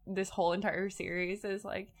this whole entire series, is,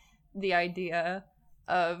 like, the idea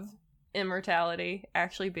of immortality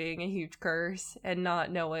actually being a huge curse and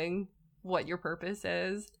not knowing what your purpose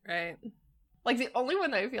is. Right. Like, the only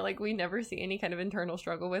one that I feel like we never see any kind of internal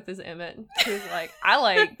struggle with is Emmett, who's like, I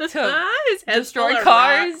like to destroy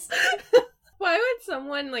cars. Why would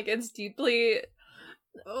somebody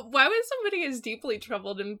as deeply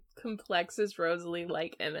troubled and complex as Rosalie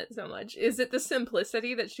like Emmett so much? Is it the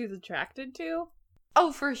simplicity that she's attracted to?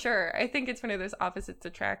 Oh, for sure. I think it's one of those opposites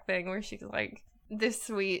attract thing where she's like, this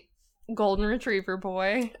sweet golden retriever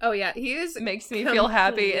boy. Oh yeah, he is makes me feel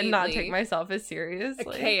happy and not take myself as seriously.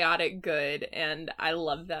 A chaotic good, and I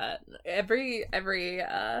love that. Every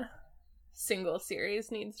single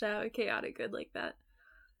series needs to have a chaotic good like that.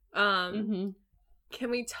 Can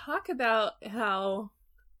we talk about how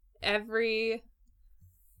every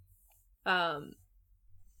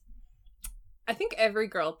I think every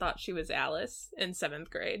girl thought she was Alice in 7th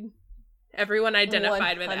grade. Everyone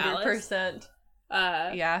identified 100%. With Alice.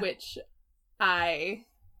 100%. Yeah. Which I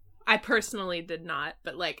personally did not,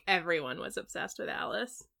 but like everyone was obsessed with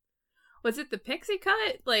Alice. Was it the pixie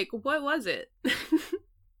cut? Like, what was it?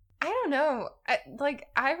 I don't know.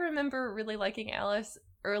 I remember really liking Alice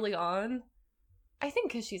early on. I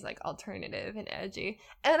think because she's like alternative and edgy.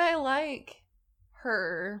 And I like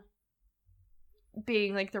her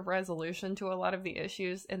being like the resolution to a lot of the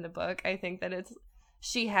issues in the book. I think that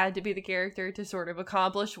she had to be the character to sort of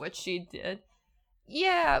accomplish what she did.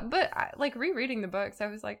 Yeah, but rereading the books, I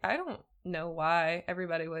was like, I don't know why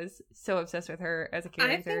everybody was so obsessed with her as a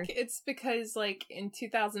character. I think it's because like in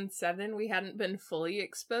 2007 we hadn't been fully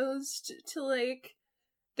exposed to like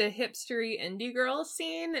the hipstery indie girl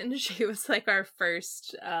scene, and she was like our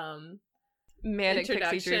first manic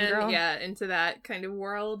pixie dream girl. Yeah, into that kind of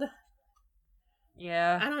world.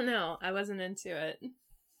 Yeah. I don't know. I wasn't into it.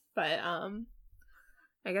 But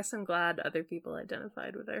I guess I'm glad other people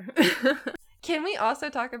identified with her. Can we also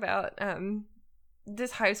talk about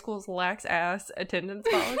this high school's lax ass attendance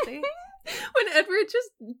policy? When Edward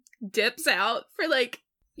just dips out for like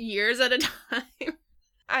years at a time.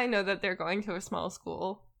 I know that they're going to a small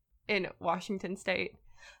school in Washington State.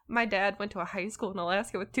 My dad went to a high school in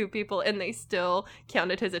Alaska with 2 people, and they still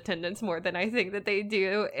counted his attendance more than I think that they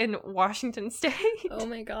do in Washington State. Oh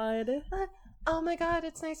my god. Oh my god,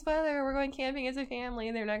 it's nice weather. We're going camping as a family,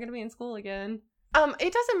 and they're not going to be in school again.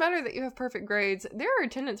 It doesn't matter that you have perfect grades. There are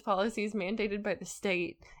attendance policies mandated by the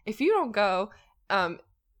state. If you don't go,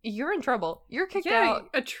 you're in trouble. You're kicked out.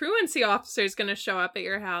 A truancy officer is going to show up at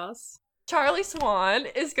your house. Charlie Swan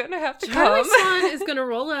is going to have to Charlie come. Swan is going to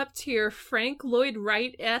roll up to your Frank Lloyd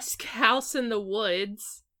Wright-esque house in the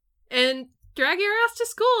woods and drag your ass to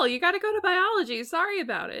school. You got to go to biology. Sorry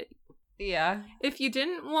about it. Yeah. If you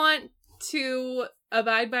didn't want to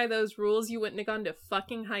abide by those rules, you wouldn't have gone to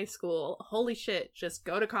fucking high school. Holy shit, just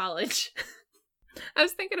go to college. I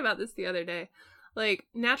was thinking about this the other day. Like,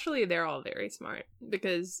 naturally, they're all very smart,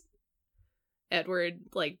 because Edward,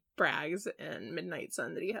 like, brags in Midnight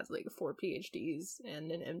Sun that he has, like, 4 PhDs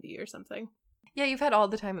and an MD or something. Yeah, you've had all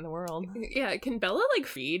the time in the world. Yeah, can Bella,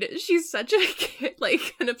 like, read? She's such a,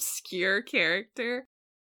 like, an obscure character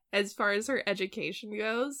as far as her education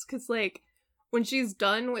goes, because, like, when she's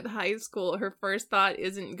done with high school, her first thought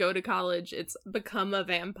isn't go to college, it's become a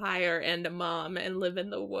vampire and a mom and live in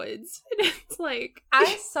the woods. And it's like...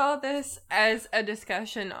 I saw this as a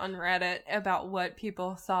discussion on Reddit about what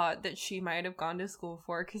people thought that she might have gone to school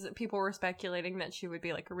for, because people were speculating that she would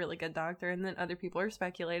be, like, a really good doctor, and then other people are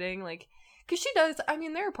speculating, like... Because she does, I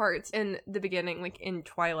mean, there are parts in the beginning, like, in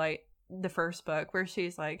Twilight, the first book, where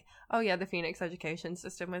she's like, oh yeah, the Phoenix education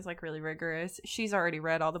system was like really rigorous. She's already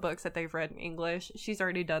read all the books that they've read in English. She's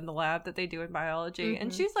already done the lab that they do in biology,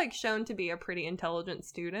 and she's like shown to be a pretty intelligent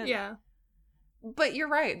student. Yeah. But you're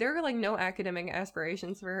right, there are like no academic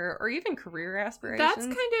aspirations for her, or even career aspirations. That's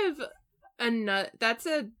kind of that's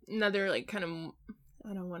another like kind of,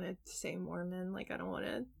 I don't want to say Mormon, like I don't want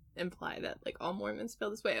to imply that like all Mormons feel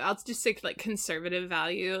this way. I'll just say like conservative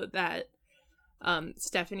value that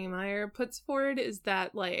Stephenie Meyer puts forward is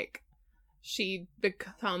that like she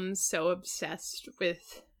becomes so obsessed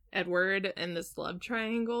with Edward and this love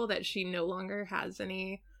triangle that she no longer has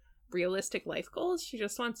any realistic life goals. She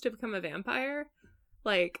just wants to become a vampire.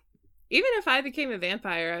 Like, even if I became a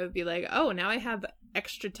vampire, I would be like, oh, now I have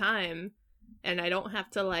extra time and I don't have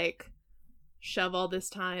to like shove all this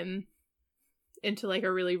time into like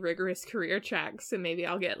a really rigorous career track, so maybe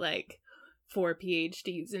I'll get like 4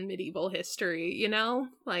 PhDs in medieval history, you know?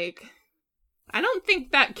 Like, I don't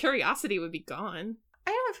think that curiosity would be gone. I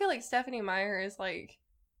don't feel like Stephenie Meyer is, like,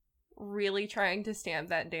 really trying to stamp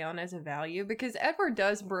that down as a value, because Edward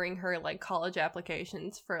does bring her, like, college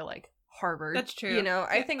applications for, like, Harvard. That's true. You know,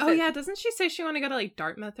 I think Oh, yeah, doesn't she say she want to go to, like,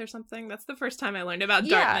 Dartmouth or something? That's the first time I learned about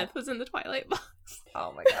Dartmouth was in the Twilight box.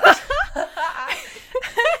 Oh, my gosh.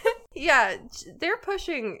 Yeah, they're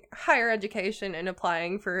pushing higher education and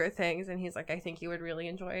applying for things, and he's like, I think you would really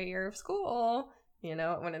enjoy a year of school, you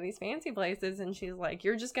know, at one of these fancy places, and she's like,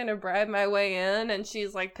 you're just gonna bribe my way in, and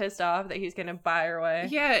she's, like, pissed off that he's gonna buy her way.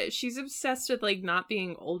 Yeah, she's obsessed with, like, not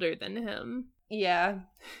being older than him. Yeah.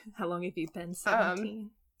 How long have you been? 17?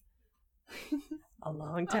 A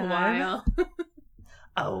long time. A while.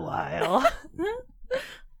 A while.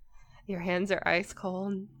 Your hands are ice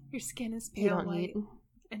cold. Your skin is You pale don't white. need...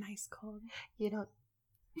 And ice cold. You don't...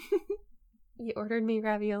 You ordered me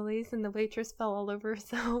raviolis and the waitress fell all over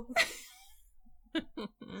herself.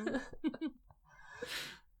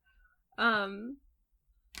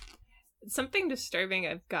 Something disturbing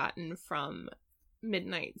I've gotten from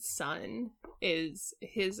Midnight Sun is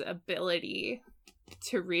his ability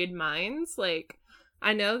to read minds. Like,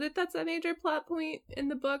 I know that that's a major plot point in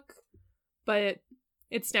the book, but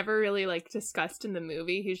it's never really, like, discussed in the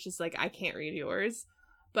movie. He's just like, I can't read yours.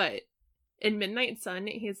 But in Midnight Sun,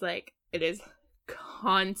 he's like, it is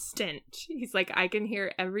constant. He's like, I can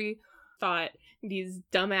hear every thought these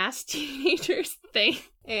dumbass teenagers think.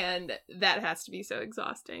 And that has to be so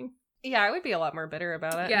exhausting. Yeah, I would be a lot more bitter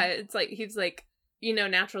about it. Yeah, it's like, he's like, you know,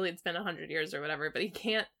 naturally it's been 100 years or whatever, but he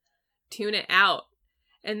can't tune it out.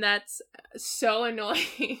 And that's so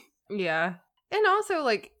annoying. Yeah. And also,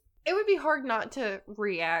 like, it would be hard not to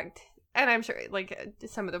react. And I'm sure, like,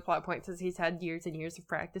 some of the plot points is he's had years and years of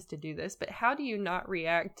practice to do this, but how do you not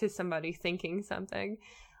react to somebody thinking something?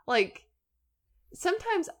 Like,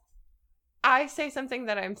 sometimes I say something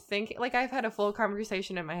that I'm thinking, like, I've had a full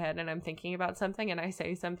conversation in my head and I'm thinking about something and I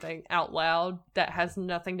say something out loud that has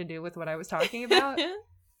nothing to do with what I was talking about.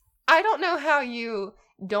 I don't know how you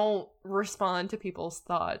don't respond to people's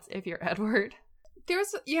thoughts if you're Edward.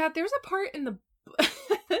 There's a part in the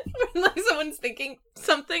when, like, someone's thinking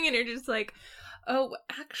something and you're just like, oh,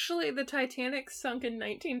 actually the Titanic sunk in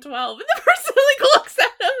 1912, and the person like looks at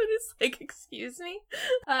him and is like, excuse me?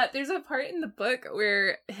 There's a part in the book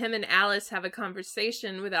where him and Alice have a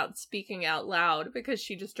conversation without speaking out loud because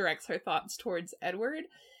she just directs her thoughts towards Edward,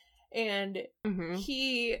 and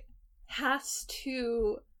he has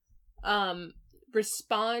to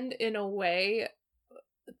respond in a way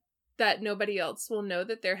that nobody else will know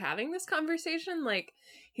that they're having this conversation. Like,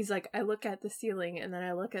 he's like, I look at the ceiling and then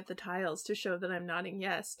I look at the tiles to show that I'm nodding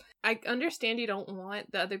yes. I understand you don't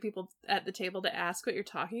want the other people at the table to ask what you're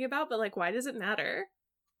talking about, but, like, why does it matter?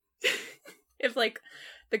 If, like,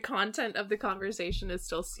 the content of the conversation is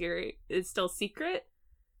still secret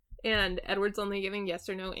and Edward's only giving yes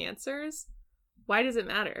or no answers, why does it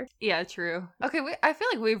matter? Yeah, true. Okay, I feel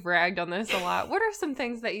like we've ragged on this a lot. What are some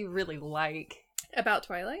things that you really like about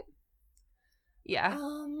Twilight? Yeah.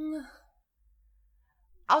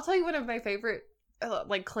 I'll tell you one of my favorite,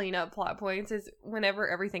 like, cleanup plot points is whenever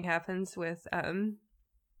everything happens with, in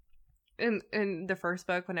the first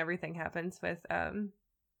book, when everything happens with,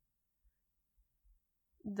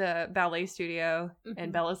 the ballet studio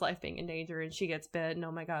and Bella's life being in danger and she gets bit and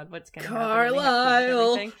oh my god, what's gonna happen?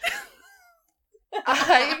 Carlisle!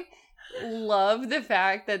 love the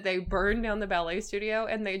fact that they burn down the ballet studio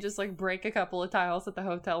and they just like break a couple of tiles at the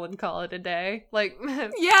hotel and call it a day. Like,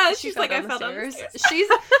 yeah, she's like, I fell down the stairs.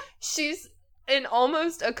 She's in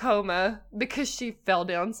almost a coma because she fell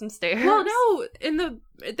down some stairs. Well, no,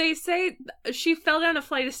 they say she fell down a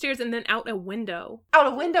flight of stairs and then out a window. Out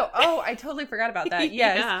a window. Oh, I totally forgot about that.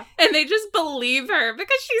 Yes. Yeah. And they just believe her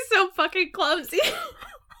because she's so fucking clumsy.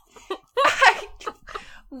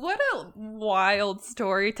 What a wild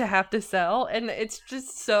story to have to sell, and it's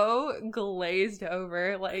just so glazed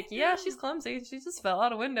over. Like, yeah, she's clumsy. She just fell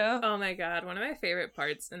out a window. Oh my god, one of my favorite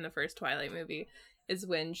parts in the first Twilight movie is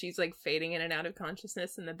when she's like fading in and out of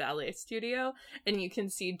consciousness in the ballet studio, and you can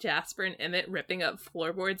see Jasper and Emmett ripping up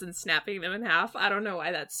floorboards and snapping them in half. I don't know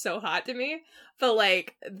why that's so hot to me, but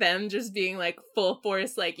like them just being like full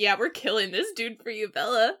force, like, yeah, we're killing this dude for you,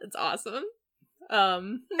 Bella. It's awesome.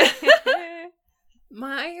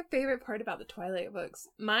 My favorite part about the Twilight books,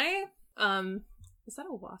 is that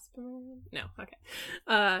a wasp in my room? No,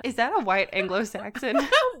 okay. Is that a white Anglo-Saxon?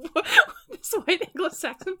 This white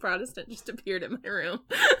Anglo-Saxon Protestant just appeared in my room.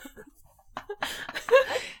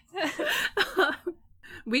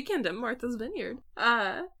 Weekend at Martha's Vineyard.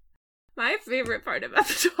 My favorite part about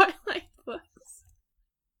the Twilight books,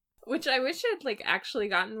 which I wish had like actually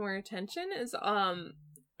gotten more attention, is all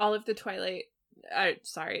of the Twilight.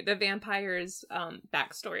 The vampires'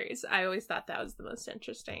 backstories. I always thought that was the most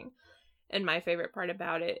interesting. And my favorite part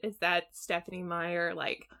about it is that Stephenie Meyer,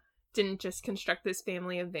 like, didn't just construct this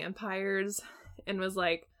family of vampires and was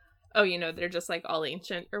like, oh, you know, they're just, like, all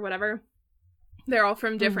ancient or whatever. They're all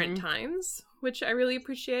from different times, which I really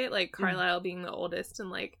appreciate. Like, Carlisle being the oldest and,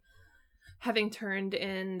 like, having turned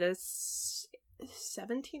in the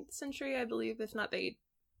 17th century, I believe, if not the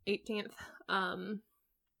 18th.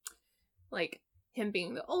 Like, him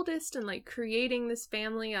being the oldest and, like, creating this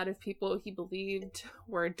family out of people he believed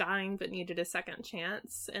were dying but needed a second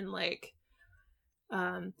chance. And, like,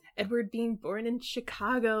 Edward being born in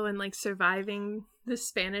Chicago and, like, surviving the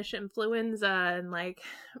Spanish influenza and, like,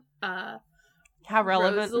 how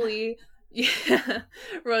relevant.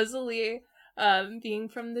 Rosalie being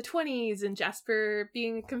from the 20s and Jasper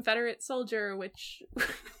being a Confederate soldier, which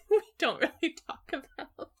we don't really talk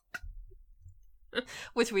about.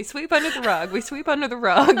 Which we sweep under the rug.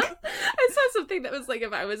 I saw something that was like,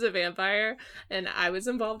 if I was a vampire and I was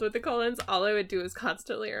involved with the Cullens, all I would do is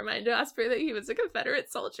constantly remind Jasper that he was a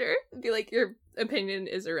Confederate soldier. And be like, your opinion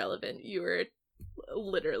is irrelevant. You were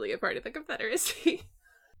literally a part of the Confederacy.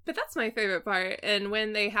 But that's my favorite part. And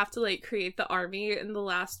when they have to, like, create the army in the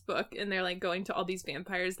last book and they're, like, going to all these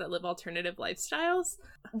vampires that live alternative lifestyles.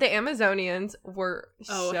 The Amazonians were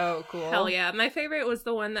so cool. Hell yeah. My favorite was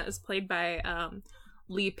the one that was played by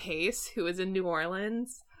Lee Pace, who was in New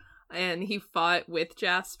Orleans. And he fought with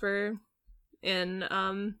Jasper in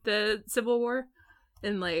the Civil War.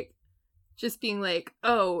 And, like, just being like,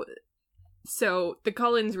 oh, so the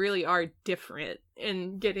Cullens really are different,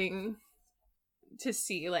 and getting to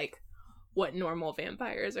see, like, what normal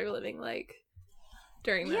vampires are living like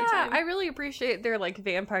during that time. Yeah, I really appreciate their, like,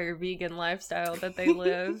 vampire vegan lifestyle that they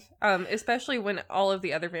live. Especially when all of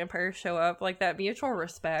the other vampires show up. Like, that mutual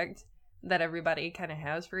respect that everybody kind of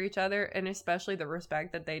has for each other, and especially the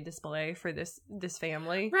respect that they display for this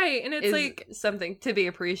family. Right, and it's, is like, something to be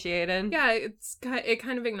appreciated. Yeah, it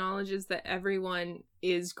kind of acknowledges that everyone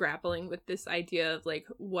is grappling with this idea of, like,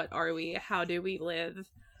 what are we? How do we live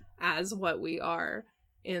as what we are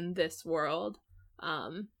in this world?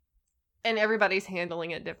 And everybody's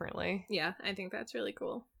handling it differently. Yeah, I think that's really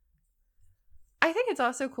cool. I think it's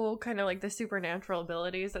also cool, kind of like the supernatural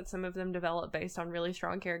abilities that some of them develop based on really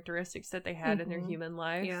strong characteristics that they had in their human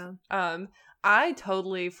life. Yeah. I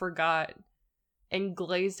totally forgot and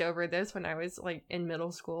glazed over this when I was, like, in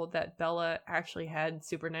middle school, that Bella actually had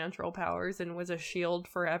supernatural powers and was a shield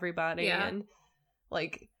for everybody. Yeah. And,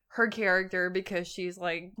 like, her character, because she's,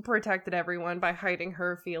 like, protected everyone by hiding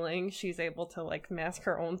her feelings, she's able to, like, mask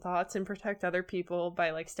her own thoughts and protect other people by,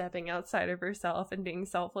 like, stepping outside of herself and being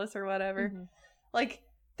selfless or whatever. Like,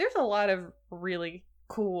 there's a lot of really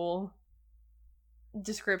cool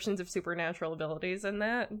descriptions of supernatural abilities in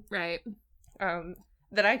that. Right.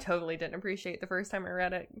 That I totally didn't appreciate the first time I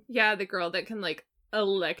read it. Yeah, the girl that can, like,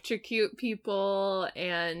 electrocute people,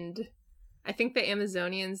 and I think the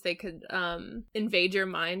Amazonians, they could invade your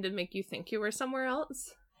mind and make you think you were somewhere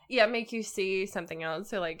else. Yeah, make you see something else.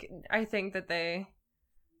 So, like, I think that they,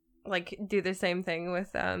 like, do the same thing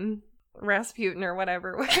with Rasputin or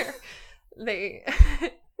whatever, where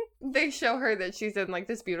they show her that she's in, like,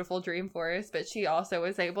 this beautiful dream forest, but she also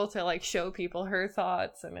is able to, like, show people her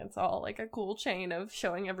thoughts, and it's all, like, a cool chain of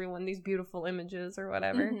showing everyone these beautiful images or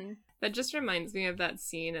whatever. That just reminds me of that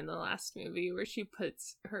scene in the last movie where she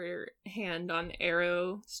puts her hand on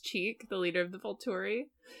Arrow's cheek, the leader of the Volturi,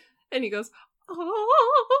 and he goes,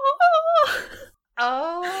 "Oh."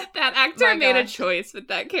 Oh, that actor my made a gosh. choice with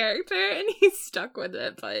that character, and he's stuck with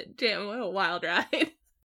it, but damn, what a wild ride.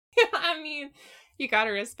 I mean, you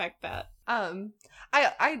gotta respect that.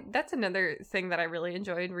 I that's another thing that I really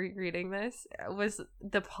enjoyed rereading this was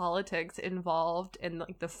the politics involved in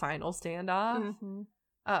like the final standoff. Mm-hmm.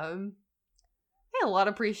 I had a lot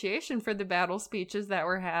of appreciation for the battle speeches that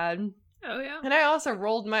were had. Oh, yeah. And I also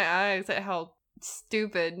rolled my eyes at how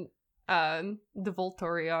stupid the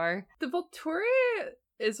Volturi are. The Volturi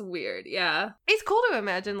is weird, yeah. It's cool to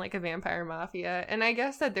imagine like a vampire mafia, and I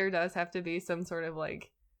guess that there does have to be some sort of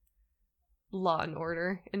like law and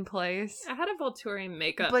order in place. I had a Volturi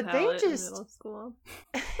makeup But they palette just- in middle school.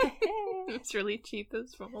 It's really cheap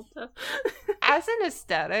as Volta. As an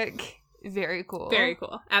aesthetic, very cool. Very cool.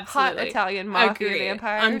 Hot Absolutely. Italian mafia Agree.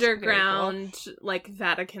 vampires. Underground, like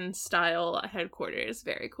Vatican style headquarters.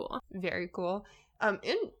 Very cool. Very cool.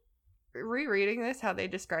 In rereading this, how they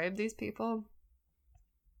describe these people,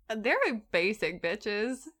 they're like basic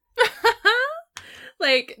bitches.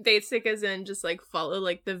 Like, basic as in just like follow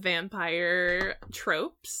like the vampire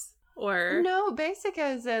tropes? Or No, basic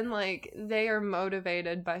as in like they are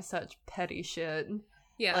motivated by such petty shit.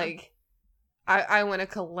 yeah. Like, I want to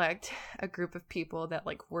collect a group of people that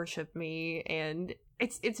like worship me, and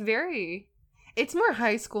it's more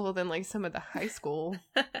high school than like some of the high school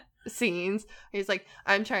scenes. It's like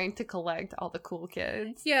I'm trying to collect all the cool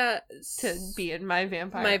kids yeah. to be in my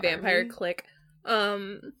vampire vampire army. clique.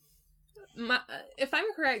 If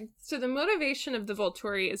I'm correct, so the motivation of the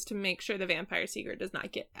Volturi is to make sure the vampire secret does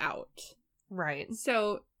not get out. Right.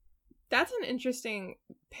 So that's an interesting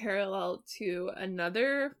parallel to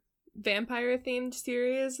another vampire themed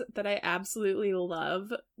series that I absolutely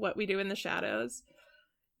love, What We Do in the Shadows.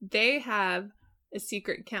 They have a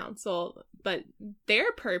secret council, but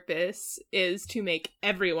their purpose is to make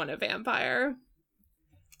everyone a vampire,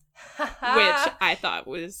 which I thought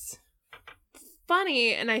was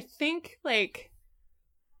funny. And I think like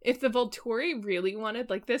if the Volturi really wanted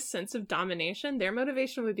like this sense of domination, their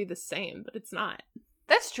motivation would be the same, but it's not.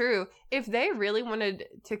 That's true. If they really wanted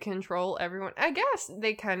to control everyone, I guess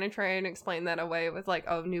they kind of try and explain that away with like,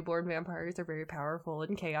 oh, newborn vampires are very powerful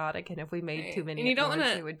and chaotic, and if we made Right. too many And you at don't once,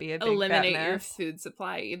 wanna it would be a big Eliminate fat your mess. food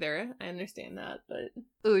supply either. I understand that,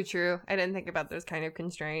 but Ooh, true. I didn't think about those kind of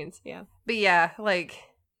constraints. yeah. But yeah, like,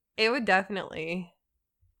 it would definitely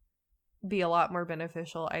be a lot more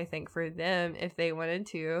beneficial, I think, for them if they wanted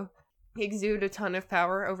to exude a ton of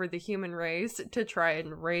power over the human race to try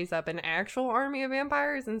and raise up an actual army of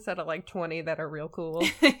vampires instead of like 20 that are real cool.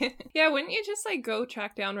 Yeah, wouldn't you just like go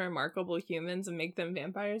track down remarkable humans and make them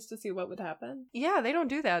vampires to see what would happen? Yeah, they don't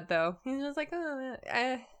do that though. He's just like, oh,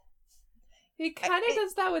 He kind of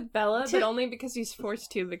does that with Bella, to- but only because he's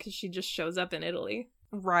forced to, because she just shows up in Italy.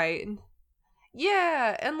 right.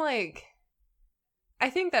 Yeah, and like, I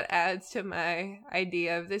think that adds to my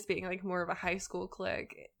idea of this being like more of a high school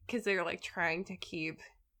clique, because they're like trying to keep.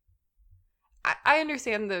 I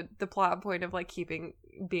understand the plot point of like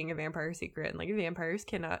being a vampire secret, and like vampires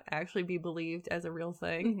cannot actually be believed as a real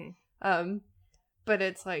thing. Mm-hmm. But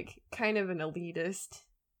it's like kind of an elitist,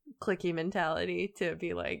 cliquey mentality to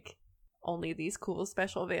be like, only these cool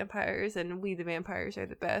special vampires, and we the vampires are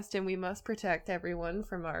the best, and we must protect everyone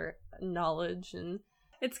from our knowledge. And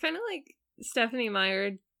It's kind of like Stephanie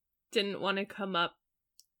Meyer didn't want to come up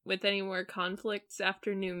with any more conflicts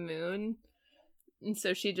after New Moon, and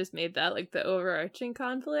so she just made that like the overarching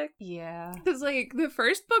conflict. yeah, Because like the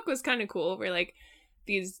first book was kind of cool, where like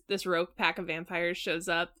this rogue pack of vampires shows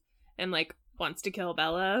up and like wants to kill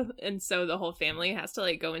Bella, and so the whole family has to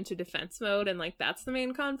like go into defense mode, and like that's the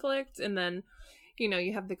main conflict. And then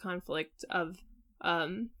you have the conflict of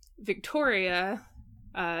Victoria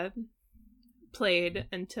played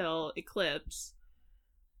until Eclipse,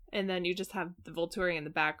 and then you just have the Volturi in the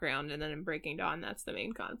background, and then in Breaking Dawn that's the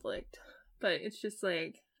main conflict. But it's just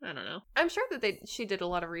like, I don't know. I'm sure that she did a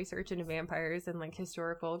lot of research into vampires and like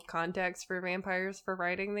historical context for vampires for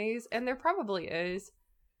writing these, and there probably is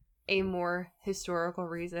a more historical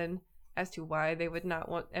reason as to why they would not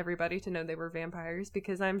want everybody to know they were vampires,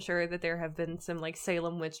 because I'm sure that there have been some like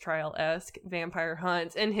Salem witch trial-esque vampire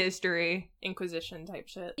hunts in history. Inquisition type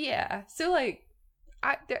shit. Yeah, so like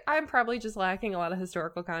I'm probably just lacking a lot of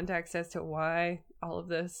historical context as to why all of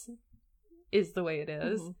this is the way it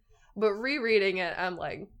is. Mhm. But rereading it, I'm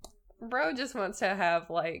like, bro just wants to have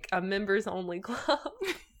like a members only club.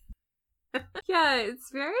 Yeah, it's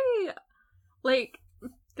very like,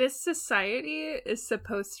 this society is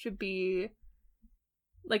supposed to be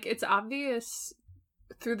like, it's obvious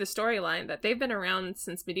through the storyline that they've been around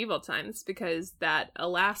since medieval times, because that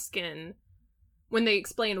Alaskan, when they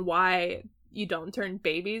explain why you don't turn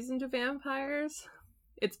babies into vampires,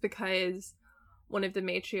 it's because one of the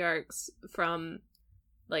matriarchs from,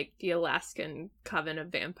 like, the Alaskan coven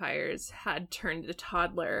of vampires had turned a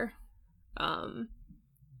toddler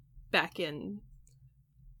back in,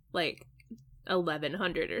 like,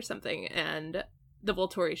 1100 or something, and the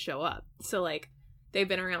Volturi show up. So, like, they've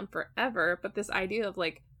been around forever, but this idea of,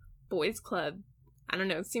 like, boys club, I don't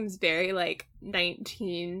know, seems very, like,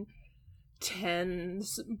 1910s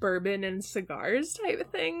bourbon and cigars type of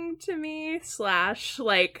thing to me, /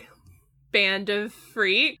 like, band of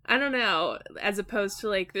freak. I don't know, as opposed to,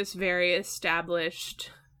 like, this very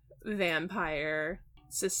established vampire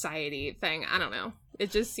society thing. I don't know.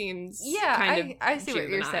 It just seems kind of I see what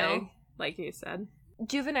you're saying. Like you said.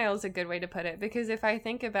 Juvenile is a good way to put it, because if I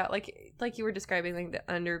think about, like you were describing, like, the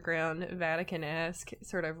underground Vatican-esque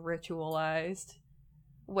sort of ritualized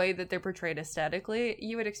way that they're portrayed aesthetically,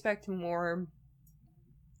 you would expect more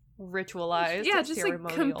ritualized, just like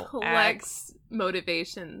complex acts.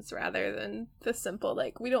 Motivations rather than the simple,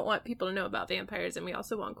 like, we don't want people to know about vampires and we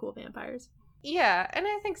also want cool vampires. Yeah, and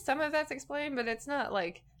I think some of that's explained, but it's not,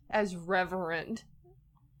 like, as reverent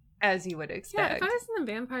as you would expect. Yeah, if I was in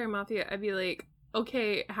the vampire mafia, I'd be like,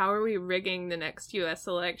 okay, how are we rigging the next U.S.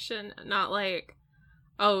 election? Not like,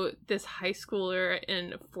 oh, this high schooler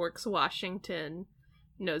in Forks, Washington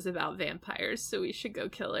knows about vampires, so we should go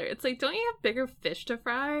kill her. It's like, don't you have bigger fish to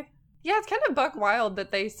fry? Yeah, it's kind of buck wild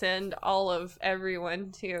that they send all of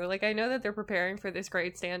everyone to. Like, I know that they're preparing for this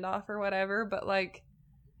great standoff or whatever, but, like,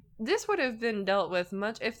 this would have been dealt with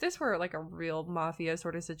much... If this were, like, a real mafia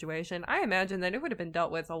sort of situation, I imagine that it would have been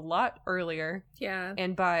dealt with a lot earlier. Yeah.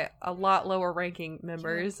 And by a lot lower ranking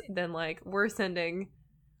members than, like, we're sending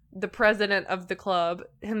the president of the club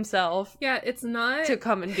himself it's not... to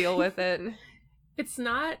come and deal with it. It's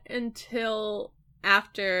not until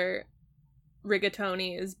after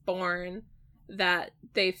Rigatoni is born that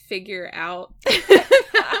they figure out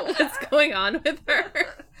what's going on with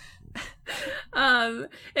her. And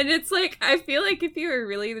it's like, I feel like if you were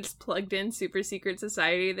really just plugged in super secret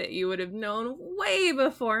society, that you would have known way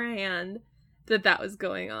beforehand that was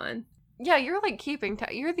going on. Yeah, you're like keeping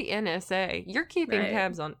you're the NSA. You're keeping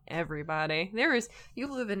tabs on everybody. You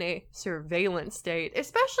live in a surveillance state,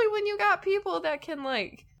 especially when you got people that can,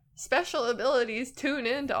 like, special abilities tune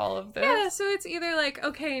into all of this. Yeah, so it's either like,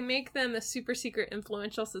 okay, make them a super secret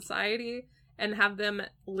influential society and have them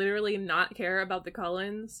literally not care about the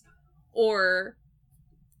Cullens, or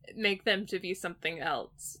make them to be something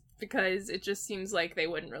else, because it just seems like they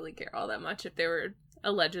wouldn't really care all that much if they were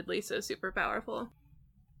allegedly so super powerful.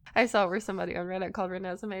 I saw where somebody on Reddit called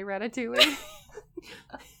Renesmee Ratatouille.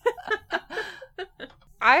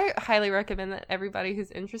 I highly recommend that everybody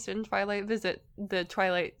who's interested in Twilight visit the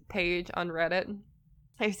Twilight page on Reddit.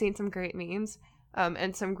 I've seen some great memes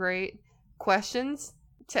and some great questions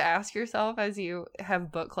to ask yourself as you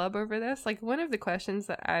have book club over this. Like, one of the questions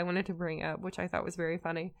that I wanted to bring up, which I thought was very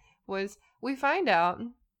funny, was we find out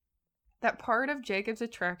that part of Jacob's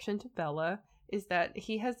attraction to Bella is that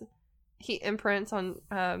he imprints on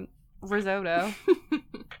risotto,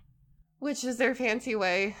 which is their fancy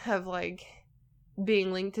way of, like,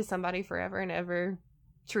 being linked to somebody forever and ever.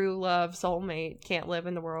 True love, soulmate, can't live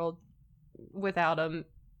in the world without him.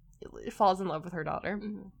 Falls in love with her daughter.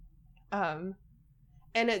 Mm-hmm.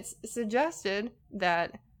 And it's suggested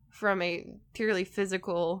that from a purely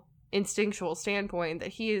physical, instinctual standpoint, that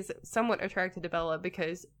he is somewhat attracted to Bella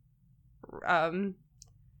because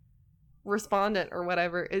respondent or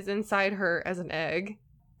whatever is inside her as an egg.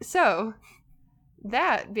 So,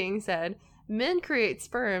 that being said, men create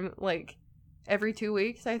sperm, like, every 2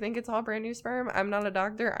 weeks. I think it's all brand new sperm. I'm not a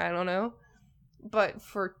doctor. I don't know. But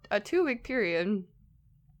for a 2-week period,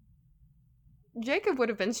 Jacob would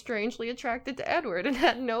have been strangely attracted to Edward and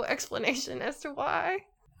had no explanation as to why.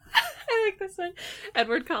 I like this one.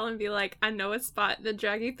 Edward Cullen be like, I know a spot that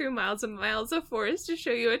drag you through miles and miles of forest to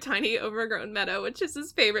show you a tiny overgrown meadow, which is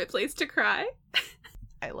his favorite place to cry.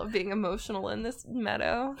 I love being emotional in this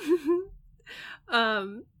meadow.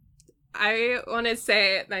 I want to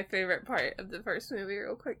say my favorite part of the first movie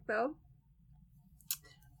real quick, though.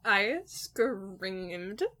 I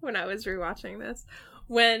screamed when I was rewatching this.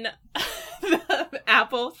 When the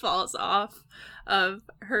apple falls off of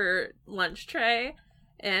her lunch tray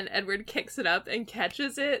and Edward kicks it up and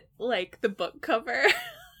catches it like the book cover.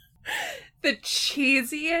 The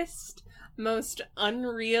cheesiest, most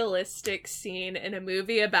unrealistic scene in a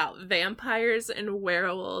movie about vampires and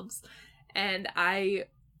werewolves. And I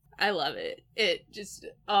I love it. It just,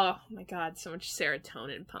 oh my god, so much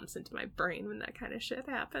serotonin pumps into my brain when that kind of shit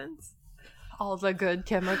happens. All the good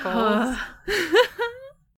chemicals.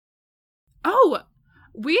 Oh,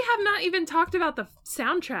 we have not even talked about the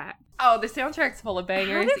soundtrack. Oh, the soundtrack's full of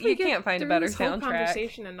bangers. You can't find a better this whole soundtrack.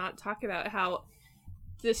 Conversation and not talk about how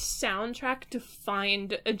the soundtrack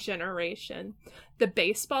defined a generation. The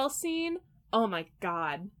baseball scene, oh my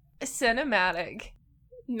god. Cinematic.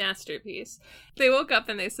 Masterpiece. They woke up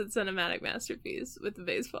and they said cinematic masterpiece with the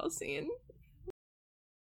baseball scene.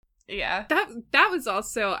 Yeah. That was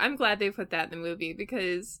also, I'm glad they put that in the movie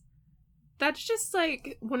because that's just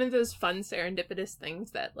like one of those fun serendipitous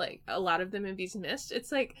things that like a lot of the movies missed.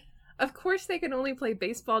 It's like, of course they can only play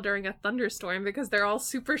baseball during a thunderstorm because they're all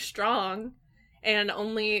super strong and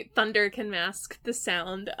only thunder can mask the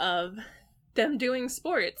sound of them doing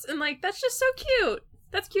sports. And like, that's just so cute.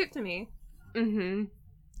 That's cute to me. Mm-hmm.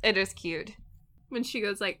 It is cute. When she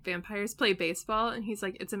goes like, vampires play baseball, and he's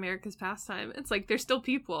like, it's America's pastime. It's like, they're still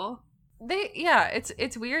people.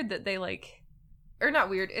 It's weird that they like, or not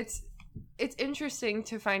weird, it's interesting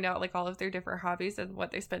to find out like all of their different hobbies and what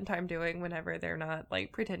they spend time doing whenever they're not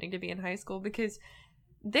like pretending to be in high school, because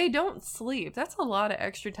they don't sleep. That's a lot of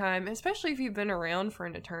extra time, especially if you've been around for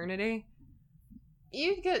an eternity.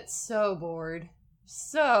 You get so bored.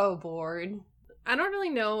 So bored. I don't really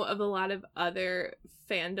know of a lot of other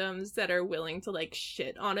fandoms that are willing to like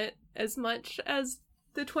shit on it as much as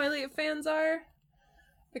the Twilight fans are,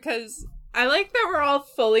 because I like that we're all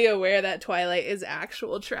fully aware that Twilight is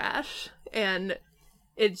actual trash and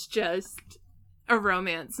it's just a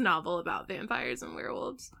romance novel about vampires and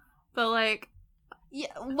werewolves. But like, yeah,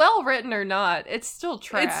 well written or not, it's still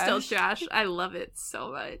trash. It's still trash. I love it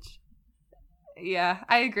so much. Yeah,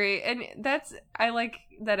 I agree. And I like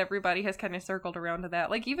that everybody has kind of circled around to that.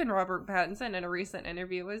 Like, even Robert Pattinson in a recent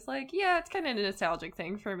interview was like, yeah, it's kind of a nostalgic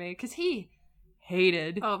thing for me, because he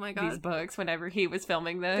hated these books whenever he was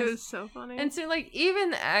filming this. It was so funny. And so, like,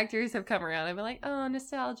 even the actors have come around and been like, oh,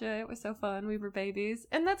 nostalgia, it was so fun, we were babies.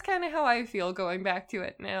 And that's kind of how I feel going back to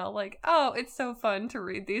it now. Like, oh, it's so fun to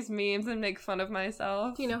read these memes and make fun of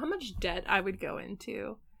myself. Do you know how much debt I would go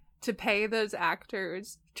into to pay those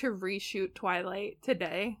actors to reshoot Twilight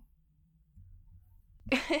today?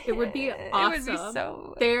 It would be awesome. It would be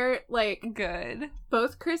so They're like good.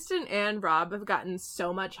 Both Kristen and Rob have gotten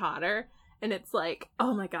so much hotter, and it's like,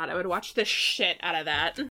 oh my god, I would watch the shit out of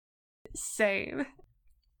that. Same.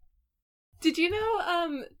 Did you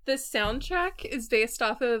know the soundtrack is based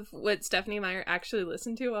off of what Stephenie Meyer actually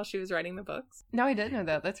listened to while she was writing the books? No, I didn't know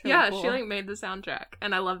that. That's really cool. Yeah, she like made the soundtrack,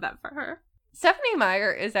 and I love that for her. Stephenie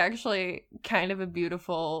Meyer is actually kind of a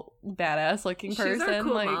beautiful, badass looking person. She's our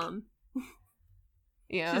cool mom.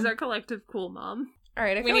 Yeah. She's our collective cool mom. All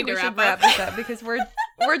right, I feel like we should wrap this up because we're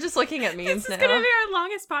just looking at memes now. This is going to be our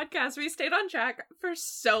longest podcast. We stayed on track for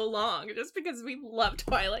so long just because we love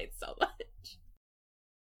Twilight so much.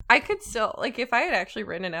 I could still, like, if I had actually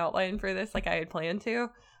written an outline for this like I had planned to,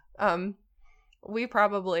 I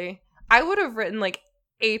would have written like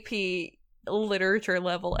AP literature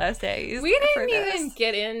level essays. We didn't even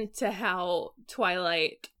get into how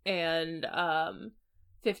Twilight and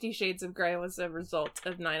 50 Shades of Grey was a result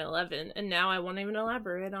of 9/11, and now I won't even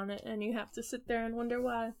elaborate on it, and you have to sit there and wonder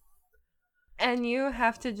why. And you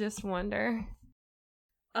have to just wonder.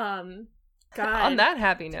 God. On that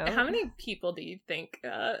happy note, how many people do you think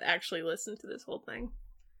actually listen to this whole thing?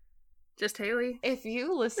 Just Haley? If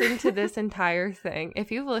you listen to this entire thing,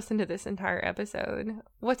 if you've listened to this entire episode,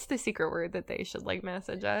 what's the secret word that they should like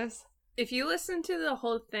message us? If you listen to the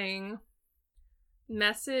whole thing,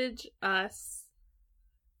 message us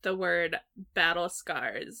the word battle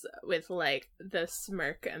scars with like the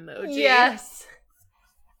smirk emoji. Yes.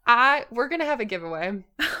 We're gonna have a giveaway.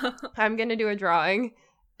 I'm gonna do a drawing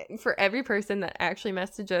for every person that actually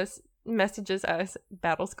messages us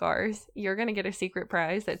battle scars. You're gonna get a secret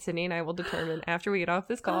prize that Sydney and I will determine after we get off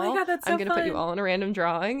this call. Oh my god, that's so I'm gonna fun. put you all in a random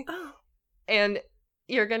drawing. Oh. And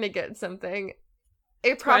you're gonna get something.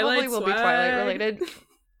 It probably will be Twilight related,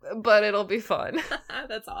 but it'll be fun.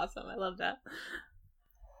 That's awesome. I love that.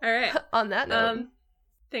 All right. On that note,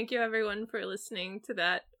 thank you everyone for listening to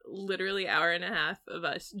that literally hour and a half of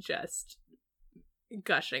us just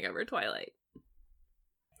gushing over Twilight.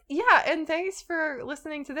 Yeah, and thanks for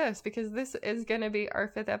listening to this, because this is going to be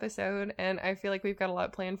our 5th episode, and I feel like we've got a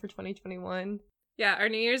lot planned for 2021. Yeah, our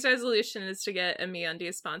New Year's resolution is to get a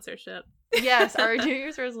MeUndies sponsorship. Yes, our New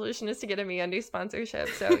Year's resolution is to get a MeUndies sponsorship,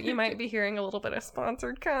 so you might be hearing a little bit of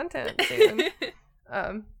sponsored content soon.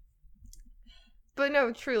 But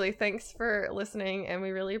no, truly, thanks for listening, and we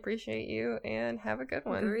really appreciate you, and have a good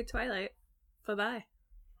one. Go read Twilight. Bye-bye.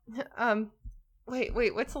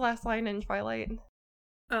 Wait, what's the last line in Twilight?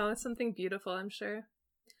 Oh, it's something beautiful, I'm sure.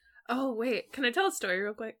 Oh, wait, can I tell a story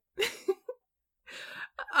real quick?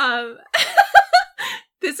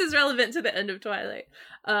 This is relevant to the end of Twilight.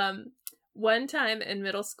 One time in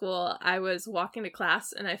middle school, I was walking to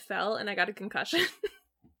class and I fell and I got a concussion.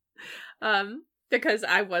 Because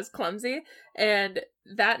I was clumsy. And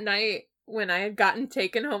that night, when I had gotten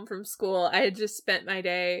taken home from school, I had just spent my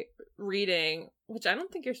day reading, which I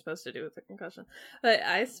don't think you're supposed to do with a concussion, but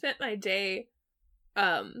I spent my day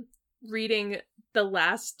reading the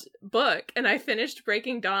last book, and I finished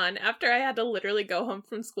Breaking Dawn after I had to literally go home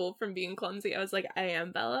from school from being clumsy. I was like, I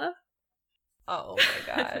am Bella. Oh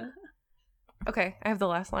my god. Okay, I have the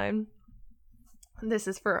last line. This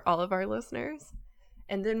is for all of our listeners.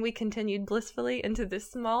 And then we continued blissfully into this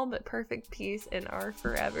small but perfect peace in our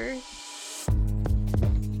forever.